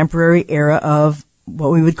contemporary era of what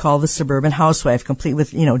we would call the suburban housewife, complete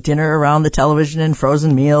with, dinner around the television and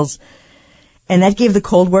frozen meals. And that gave the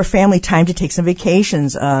Cold War family time to take some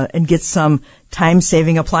vacations and get some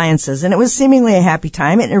time-saving appliances. And it was seemingly a happy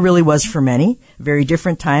time, and it really was for many. A very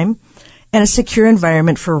different time. And a secure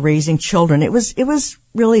environment for raising children. It was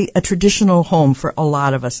really a traditional home for a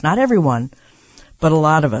lot of us. Not everyone, but a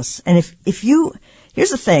lot of us. And here's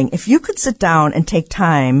the thing, if you could sit down and take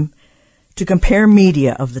time to compare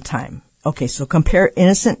media of the time. Okay, so compare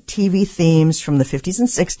innocent TV themes from the 50s and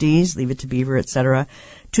 60s, Leave It to Beaver, etc.,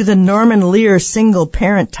 to the Norman Lear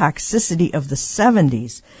single-parent toxicity of the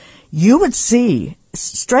 70s, you would see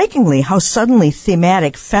strikingly how suddenly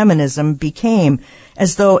thematic feminism became,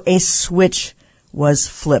 as though a switch was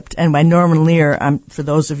flipped. And by Norman Lear, for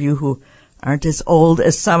those of you who aren't as old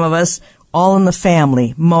as some of us, All in the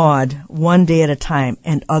Family, Maude, One Day at a Time,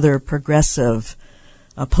 and other progressive,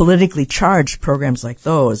 politically charged programs like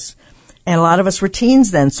those. And a lot of us were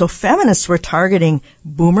teens then, so feminists were targeting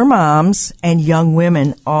boomer moms and young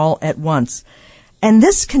women all at once. And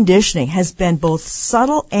this conditioning has been both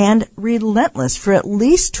subtle and relentless for at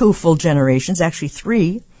least 2 full generations, actually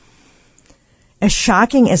 3. As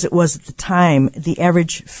shocking as it was at the time, the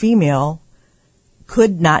average female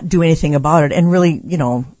could not do anything about it and really,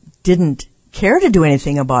 didn't care to do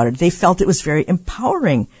anything about it. They felt it was very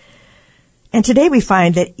empowering. And today we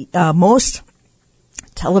find that most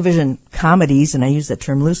television comedies, and I use that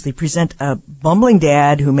term loosely, present a bumbling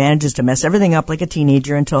dad who manages to mess everything up like a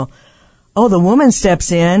teenager until, the woman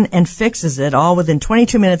steps in and fixes it all within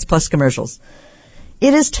 22 minutes plus commercials.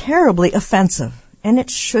 It is terribly offensive, and it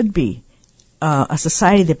should be. A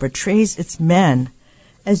society that portrays its men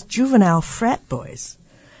as juvenile frat boys.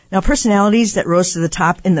 Now, personalities that rose to the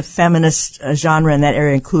top in the feminist genre in that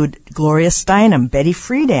area include Gloria Steinem, Betty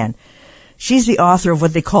Friedan. She's the author of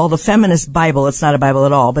what they call the Feminist Bible. It's not a Bible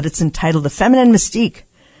at all, but it's entitled The Feminine Mystique,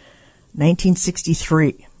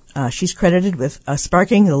 1963. She's credited with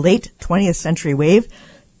sparking the late 20th century wave.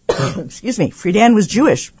 Excuse me. Friedan was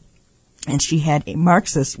Jewish, and she had a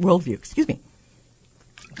Marxist worldview. Excuse me.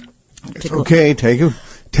 Okay, take a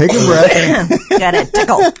breath. Got it.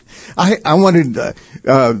 Tickle. I wanted,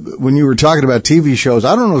 when you were talking about TV shows,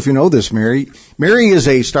 I don't know if you know this, Mary. Mary is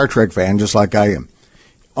a Star Trek fan, just like I am.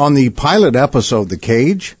 On the pilot episode, The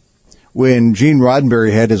Cage, when Gene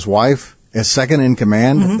Roddenberry had his wife as second in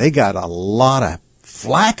command, they got a lot of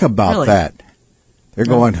flack about that. They're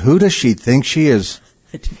going, who does she think she is?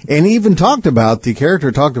 And even the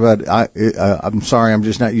character talked about, I'm sorry, I'm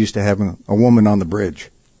just not used to having a woman on the bridge.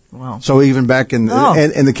 Wow. So even back in,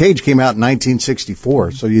 and The Cage came out in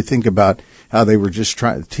 1964. So you think about how they were just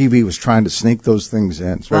TV was trying to sneak those things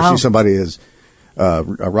in, especially somebody as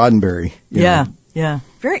Roddenberry. Yeah.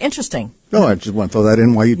 Very interesting. No, I just want to throw that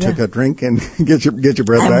in while you took a drink and get your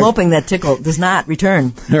breath back. I'm hoping that tickle does not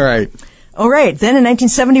return. All right. Then in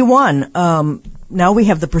 1971, now we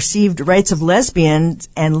have the perceived rights of lesbians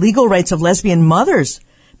and legal rights of lesbian mothers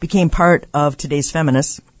became part of today's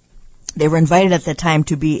feminists. They were invited at that time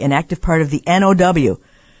to be an active part of the NOW,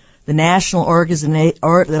 the National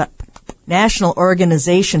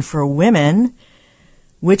Organization for Women,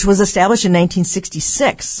 which was established in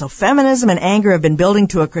 1966. So feminism and anger have been building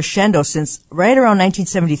to a crescendo since right around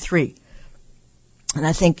 1973. And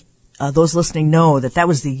I think those listening know that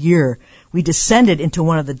was the year we descended into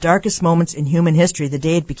one of the darkest moments in human history, the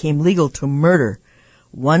day it became legal to murder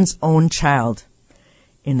one's own child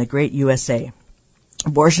in the great USA.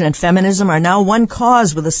 Abortion and feminism are now one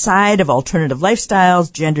cause with a side of alternative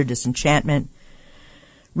lifestyles, gender disenchantment,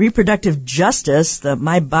 Reproductive justice, the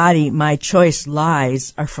my body, my choice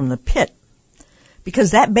lies, are from the pit.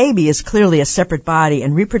 Because that baby is clearly a separate body,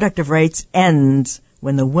 and reproductive rights ends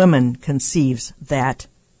when the woman conceives that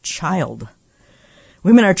child.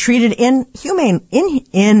 Women are treated in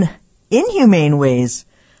inhumane ways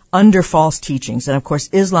under false teachings. And of course,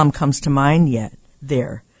 Islam comes to mind yet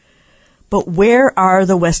there. But where are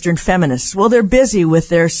the Western feminists? Well, they're busy with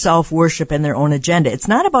their self-worship and their own agenda. It's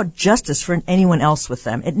not about justice for anyone else with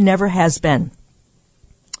them. It never has been.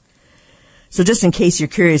 So just in case you're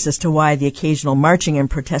curious as to why the occasional marching and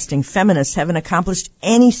protesting feminists haven't accomplished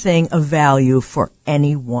anything of value for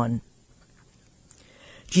anyone.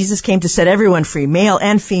 Jesus came to set everyone free, male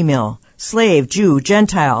and female, slave, Jew,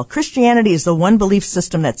 Gentile. Christianity is the one belief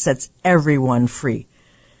system that sets everyone free.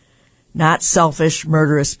 Not selfish,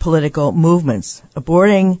 murderous political movements.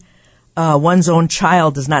 Aborting one's own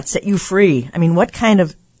child does not set you free. I mean, what kind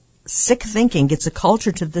of sick thinking gets a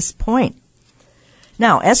culture to this point?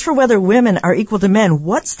 Now, as for whether women are equal to men,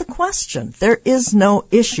 what's the question? There is no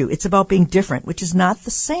issue. It's about being different, which is not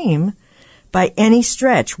the same by any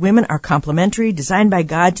stretch. Women are complementary, designed by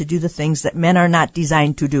God to do the things that men are not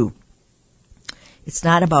designed to do. It's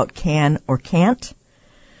not about can or can't.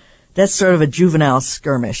 That's sort of a juvenile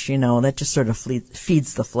skirmish, that just sort of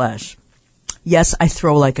feeds the flesh. Yes, I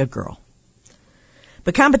throw like a girl.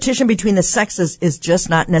 But competition between the sexes is just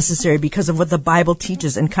not necessary because of what the Bible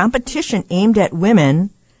teaches. And competition aimed at women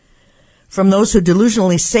from those who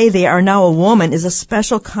delusionally say they are now a woman is a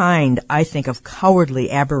special kind, I think, of cowardly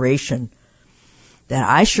aberration that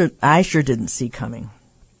I sure didn't see coming.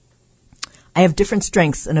 I have different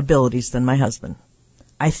strengths and abilities than my husband.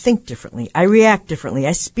 I think differently. I react differently.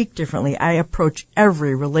 I speak differently. I approach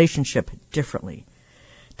every relationship differently.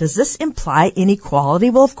 Does this imply inequality?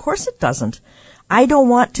 Well, of course it doesn't. I don't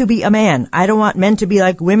want to be a man. I don't want men to be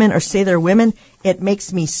like women or say they're women. It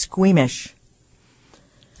makes me squeamish.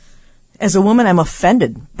 As a woman, I'm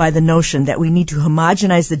offended by the notion that we need to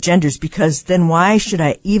homogenize the genders, because then why should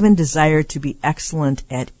I even desire to be excellent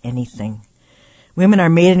at anything? Women are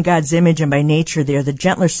made in God's image, and by nature they are the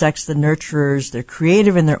gentler sex, the nurturers. They're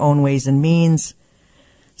creative in their own ways and means.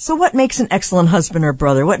 So what makes an excellent husband or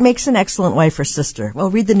brother? What makes an excellent wife or sister?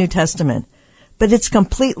 Well, read the New Testament. But it's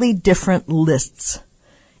completely different lists,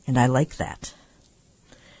 and I like that.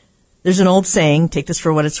 There's an old saying, take this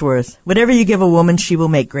for what it's worth. Whatever you give a woman, she will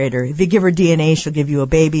make greater. If you give her DNA, she'll give you a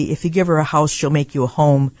baby. If you give her a house, she'll make you a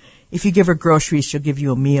home. If you give her groceries, she'll give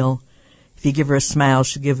you a meal. If you give her a smile,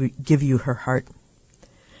 she'll give you her heart.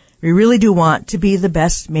 We really do want to be the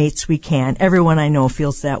best mates we can. Everyone I know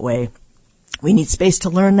feels that way. We need space to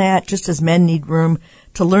learn that, just as men need room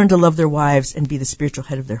to learn to love their wives and be the spiritual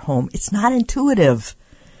head of their home. It's not intuitive.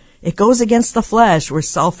 It goes against the flesh. We're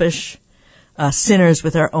selfish sinners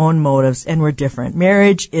with our own motives, and we're different.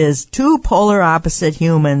 Marriage is two polar opposite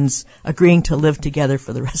humans agreeing to live together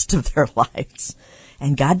for the rest of their lives.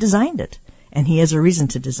 And God designed it, and He has a reason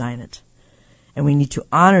to design it. And we need to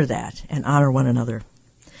honor that and honor one another.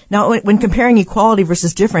 Now, when comparing equality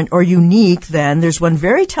versus different or unique, then there's one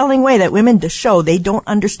very telling way that women show they don't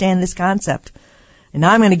understand this concept. And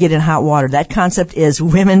now I'm going to get in hot water. That concept is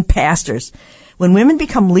women pastors. When women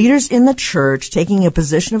become leaders in the church, taking a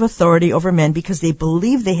position of authority over men because they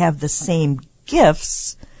believe they have the same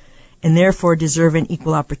gifts and therefore deserve an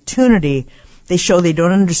equal opportunity, they show they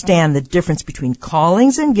don't understand the difference between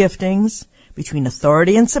callings and giftings, between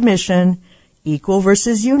authority and submission, equal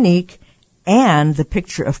versus unique, and the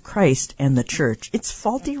picture of Christ and the church. It's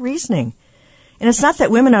faulty reasoning. And it's not that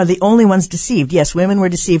women are the only ones deceived. Yes, women were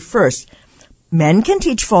deceived first. Men can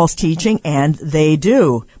teach false teaching, and they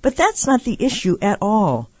do. But that's not the issue at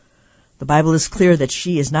all. The Bible is clear that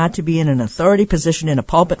she is not to be in an authority position in a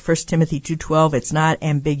pulpit, 1 Timothy 2:12. It's not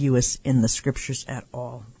ambiguous in the Scriptures at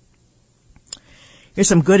all. Here's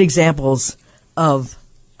some good examples of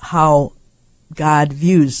how God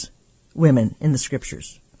views women in the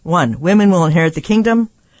Scriptures. 1, women will inherit the kingdom,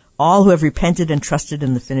 all who have repented and trusted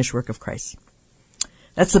in the finished work of Christ.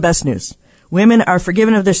 That's the best news. Women are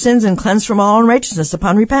forgiven of their sins and cleansed from all unrighteousness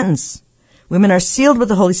upon repentance. Women are sealed with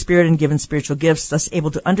the Holy Spirit and given spiritual gifts, thus able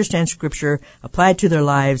to understand Scripture, apply it to their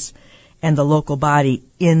lives and the local body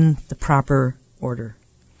in the proper order.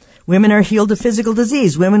 Women are healed of physical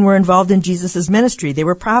disease. Women were involved in Jesus' ministry. They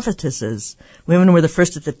were prophetesses. Women were the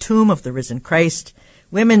first at the tomb of the risen Christ.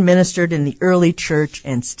 Women ministered in the early church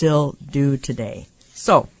and still do today.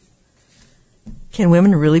 So, can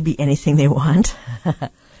women really be anything they want?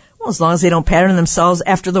 Well, as long as they don't pattern themselves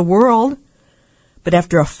after the world, but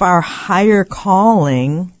after a far higher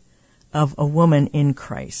calling of a woman in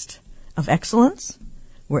Christ, of excellence,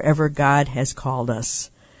 wherever God has called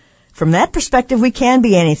us. From that perspective, we can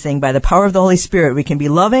be anything. By the power of the Holy Spirit, we can be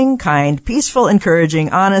loving, kind, peaceful, encouraging,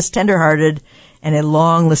 honest, tender-hearted, and a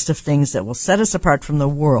long list of things that will set us apart from the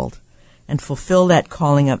world and fulfill that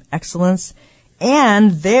calling of excellence.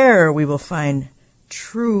 And there we will find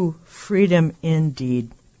true freedom indeed.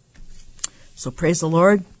 So praise the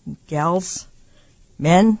Lord, gals,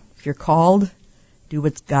 men, if you're called, do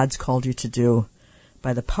what God's called you to do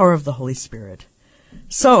by the power of the Holy Spirit.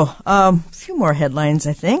 So, a few more headlines,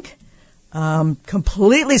 I think.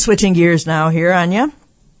 Completely switching gears now here, Anya.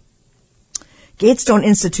 Gatestone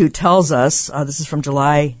Institute tells us, this is from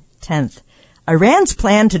July 10th, Iran's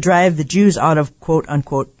plan to drive the Jews out of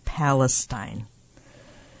quote-unquote Palestine.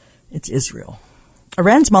 It's Israel.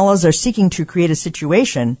 Iran's mullahs are seeking to create a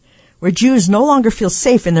situation where Jews no longer feel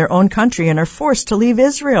safe in their own country and are forced to leave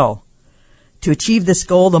Israel. To achieve this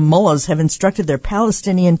goal, the mullahs have instructed their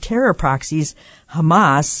Palestinian terror proxies,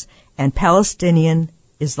 Hamas and Palestinian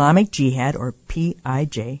Islamic Jihad, or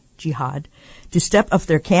PIJ, Jihad, to step up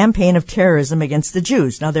their campaign of terrorism against the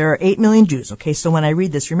Jews. Now, there are 8 million Jews. Okay, so when I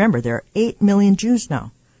read this, remember, there are 8 million Jews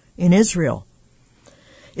now in Israel.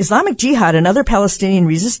 Islamic Jihad and other Palestinian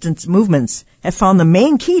resistance movements have found the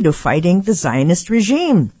main key to fighting the Zionist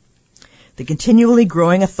regime. The continually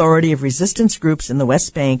growing authority of resistance groups in the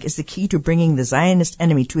West Bank is the key to bringing the Zionist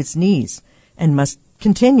enemy to its knees and must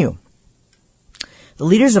continue. The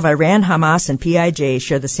leaders of Iran, Hamas, and PIJ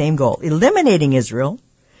share the same goal, eliminating Israel,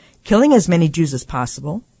 killing as many Jews as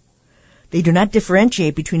possible. They do not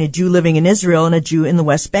differentiate between a Jew living in Israel and a Jew in the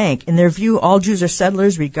West Bank. In their view, all Jews are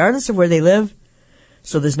settlers regardless of where they live,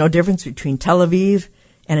 so there's no difference between Tel Aviv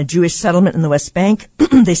and a Jewish settlement in the West Bank.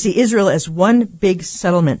 They see Israel as one big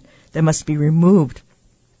settlement that must be removed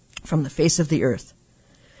from the face of the earth.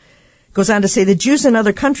 Goes on to say the Jews in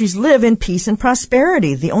other countries live in peace and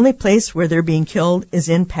prosperity. The only place where they're being killed is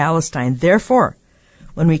in Palestine. Therefore,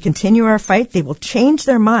 when we continue our fight, they will change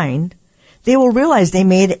their mind. They will realize they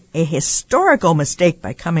made a historical mistake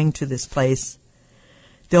by coming to this place.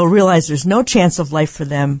 They'll realize there's no chance of life for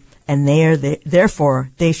them, and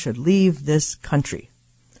therefore they should leave this country.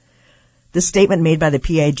 This statement made by the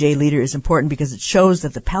PIJ leader is important because it shows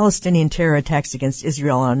that the Palestinian terror attacks against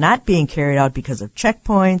Israel are not being carried out because of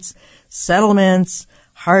checkpoints, settlements,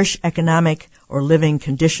 harsh economic or living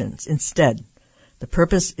conditions. Instead, the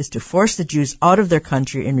purpose is to force the Jews out of their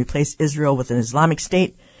country and replace Israel with an Islamic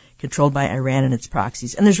state controlled by Iran and its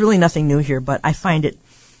proxies. And there's really nothing new here, but I find it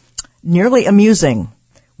nearly amusing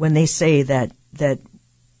when they say that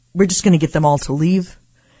we're just going to get them all to leave,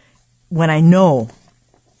 when I know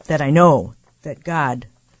that God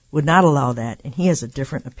would not allow that, and he has a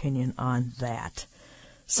different opinion on that.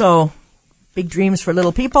 So, big dreams for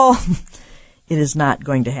little people. It is not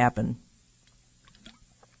going to happen,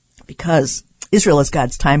 because Israel is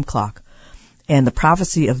God's time clock, and the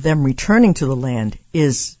prophecy of them returning to the land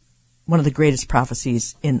is one of the greatest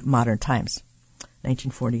prophecies in modern times.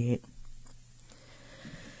 1948.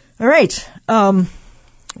 All right. I'm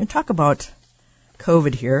going to talk about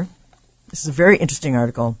COVID here. This is a very interesting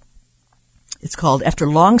article. It's called After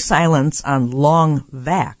Long Silence on Long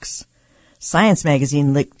Vax, Science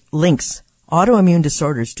Magazine links autoimmune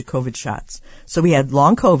disorders to COVID shots. So we had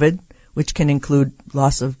long COVID, which can include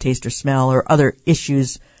loss of taste or smell or other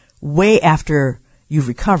issues way after you've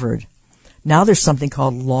recovered. Now there's something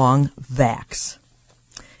called long vax.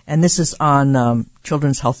 And this is on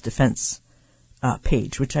Children's Health Defense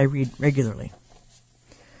page, which I read regularly.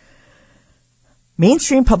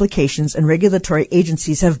 Mainstream publications and regulatory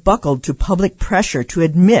agencies have buckled to public pressure to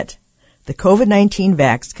admit the COVID-19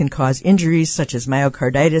 vax can cause injuries such as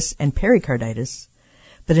myocarditis and pericarditis,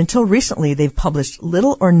 but until recently they've published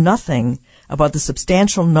little or nothing about the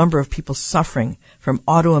substantial number of people suffering from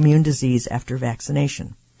autoimmune disease after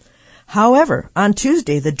vaccination. However, on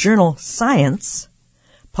Tuesday, the journal Science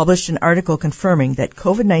published an article confirming that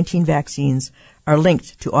COVID-19 vaccines are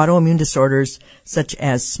linked to autoimmune disorders such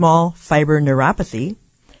as small fiber neuropathy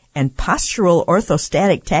and postural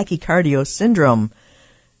orthostatic tachycardia syndrome,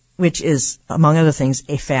 which is, among other things,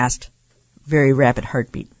 a fast, very rapid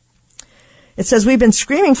heartbeat. It says, we've been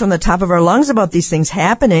screaming from the top of our lungs about these things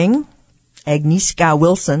happening. Agnieszka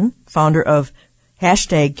Wilson, founder of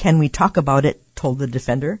 #CanWeTalkAboutIt, told the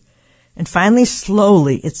Defender. And finally,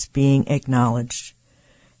 slowly, it's being acknowledged.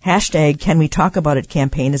 #CanWeTalkAboutIt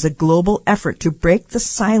campaign is a global effort to break the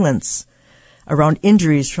silence around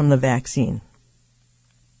injuries from the vaccine.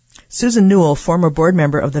 Susan Newell, former board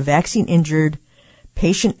member of the vaccine-injured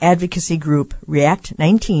patient advocacy group React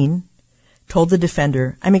 19, told the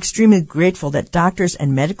Defender, I'm extremely grateful that doctors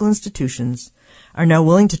and medical institutions are now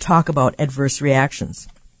willing to talk about adverse reactions.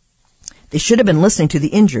 They should have been listening to the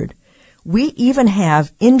injured. We even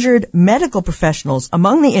have injured medical professionals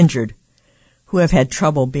among the injured who have had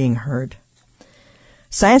trouble being heard.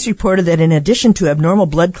 Science reported that in addition to abnormal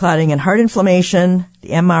blood clotting and heart inflammation, the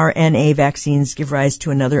mRNA vaccines give rise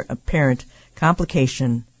to another apparent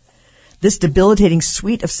complication. This debilitating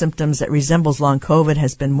suite of symptoms that resembles long COVID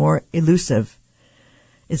has been more elusive.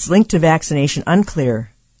 Its link to vaccination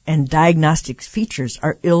unclear, and diagnostic features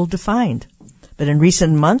are ill-defined. But in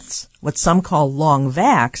recent months, what some call long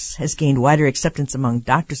vax has gained wider acceptance among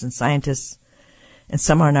doctors and scientists, and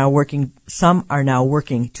some are now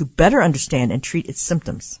working to better understand and treat its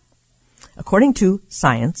symptoms. According to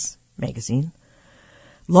Science magazine,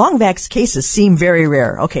 long vax cases seem very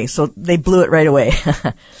rare. Okay, so they blew it right away.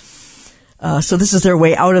 So this is their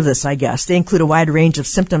way out of this, I guess. They include a wide range of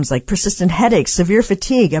symptoms like persistent headaches, severe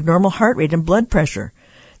fatigue, abnormal heart rate, and blood pressure.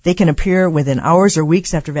 They can appear within hours or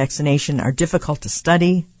weeks after vaccination, are difficult to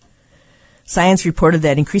study. Science reported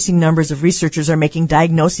that increasing numbers of researchers are making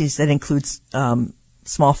diagnoses that include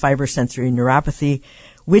small fiber sensory neuropathy,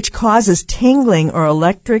 which causes tingling or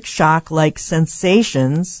electric shock-like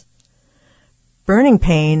sensations, burning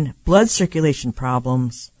pain, blood circulation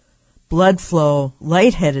problems, blood flow,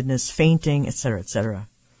 lightheadedness, fainting, etc., etc.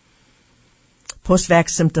 Post-vax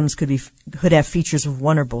symptoms could have features of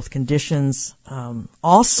one or both conditions.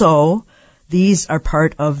 Also, these are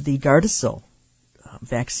part of the Gardasil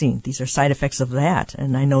vaccine. These are side effects of that,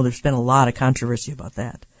 and I know there's been a lot of controversy about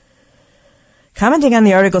that. Commenting on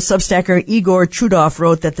the article, Substacker Igor Chudov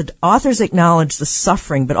wrote that the authors acknowledge the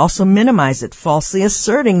suffering but also minimize it, falsely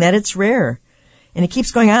asserting that it's rare. And it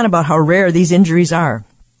keeps going on about how rare these injuries are.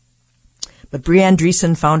 But Brianne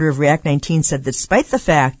Dreesen, founder of React 19, said that despite the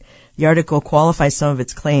fact the article qualifies some of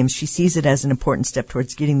its claims, she sees it as an important step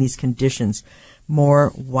towards getting these conditions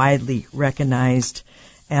more widely recognized.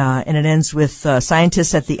 And it ends with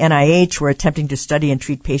scientists at the NIH were attempting to study and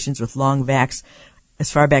treat patients with long vax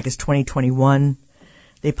as far back as 2021.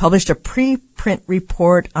 They published a preprint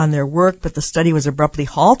report on their work, but the study was abruptly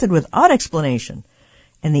halted without explanation.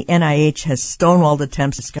 And the NIH has stonewalled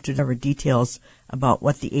attempts to discover details about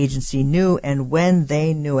what the agency knew and when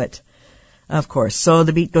they knew it. Of course. So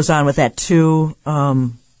the beat goes on with that too.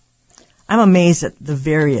 I'm amazed at the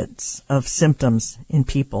variance of symptoms in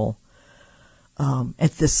people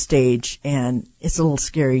at this stage, and it's a little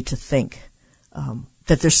scary to think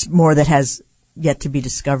that there's more that has yet to be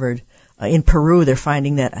discovered. In Peru, they're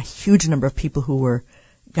finding that a huge number of people who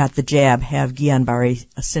got the jab have Guillain-Barré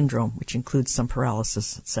syndrome, which includes some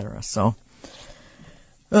paralysis, etc. So,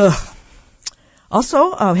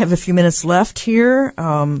 also, I have a few minutes left here.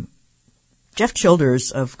 Jeff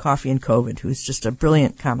Childers of Coffee and COVID, who's just a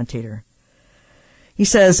brilliant commentator. He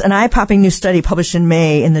says, an eye-popping new study published in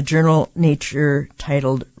May in the journal Nature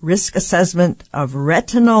titled Risk Assessment of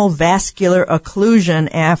Retinal Vascular Occlusion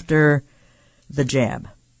After the Jab.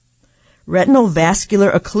 Retinal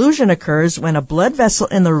vascular occlusion occurs when a blood vessel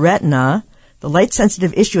in the retina, the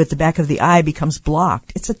light-sensitive issue at the back of the eye, becomes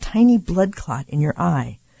blocked. It's a tiny blood clot in your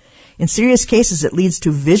eye. In serious cases, it leads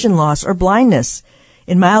to vision loss or blindness.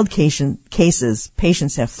 In mild cases,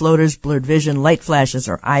 patients have floaters, blurred vision, light flashes,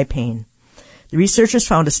 or eye pain. The researchers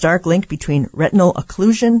found a stark link between retinal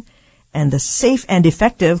occlusion and the safe and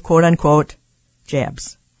effective, quote-unquote,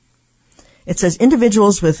 jabs. It says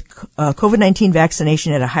individuals with COVID-19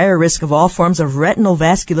 vaccination had a higher risk of all forms of retinal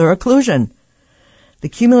vascular occlusion. The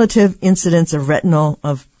cumulative incidence of retinal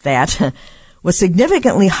of that was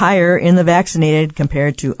significantly higher in the vaccinated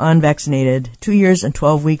compared to unvaccinated 2 years and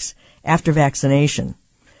 12 weeks after vaccination.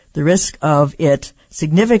 The risk of it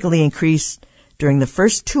significantly increased during the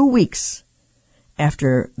first 2 weeks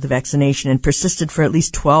after the vaccination and persisted for at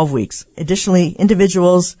least 12 weeks. Additionally,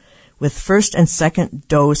 individuals with first and second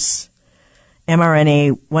dose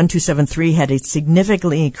mRNA 1273 had a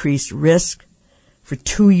significantly increased risk for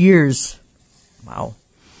 2 years. Wow.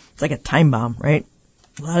 It's like a time bomb, right?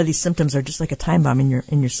 A lot of these symptoms are just like a time bomb in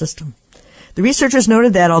your system. The researchers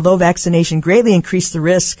noted that although vaccination greatly increased the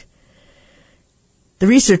risk, the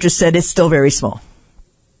researchers said it's still very small.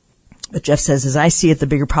 But Jeff says, as I see it, the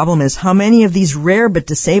bigger problem is how many of these rare but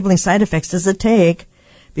disabling side effects does it take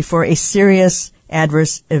before a serious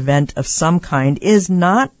adverse event of some kind is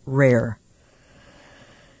not rare?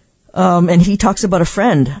 And he talks about a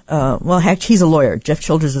friend. Heck, he's a lawyer. Jeff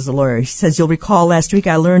Childers is a lawyer. He says, you'll recall last week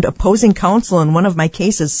I learned opposing counsel in one of my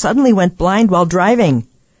cases suddenly went blind while driving.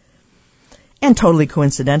 And totally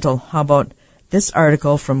coincidental. How about this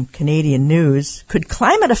article from Canadian News? Could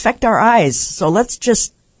climate affect our eyes? So let's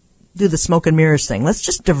just do the smoke and mirrors thing. Let's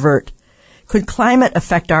just divert. Could climate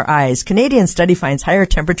affect our eyes? Canadian study finds higher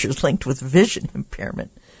temperatures linked with vision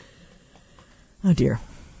impairment. Oh, dear.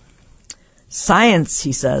 Science,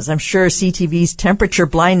 he says. I'm sure CTV's temperature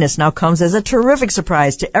blindness now comes as a terrific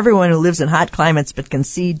surprise to everyone who lives in hot climates but can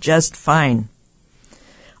see just fine.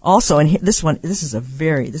 Also, and this is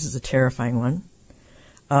a terrifying one.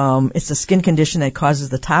 It's a skin condition that causes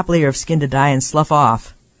the top layer of skin to die and slough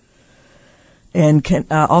off, and can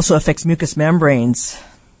also affects mucous membranes.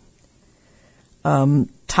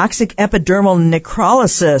 Toxic epidermal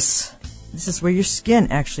necrolysis. This is where your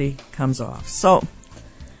skin actually comes off. So,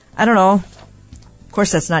 I don't know. Of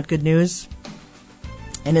course, that's not good news,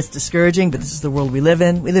 and it's discouraging, but this is the world we live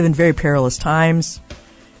in. We live in very perilous times,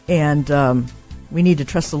 and we need to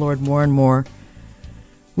trust the Lord more and more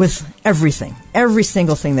with everything, every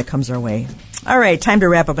single thing that comes our way. All right, time to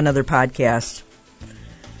wrap up another podcast.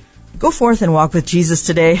 Go forth and walk with Jesus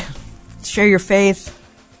today. Share your faith,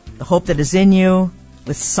 the hope that is in you,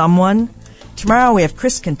 with someone. Tomorrow we have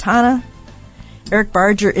Chris Quintana. Eric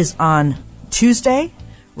Barger is on Tuesday.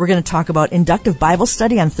 We're going to talk about inductive Bible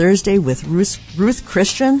study on Thursday with Ruth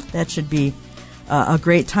Christian. That should be a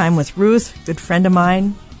great time with Ruth, good friend of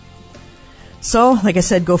mine. So, like I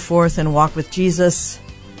said, go forth and walk with Jesus.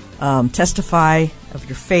 Testify of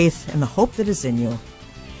your faith and the hope that is in you.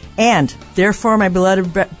 And, therefore, my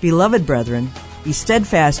beloved brethren, be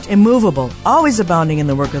steadfast, immovable, always abounding in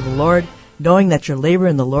the work of the Lord, knowing that your labor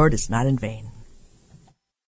in the Lord is not in vain.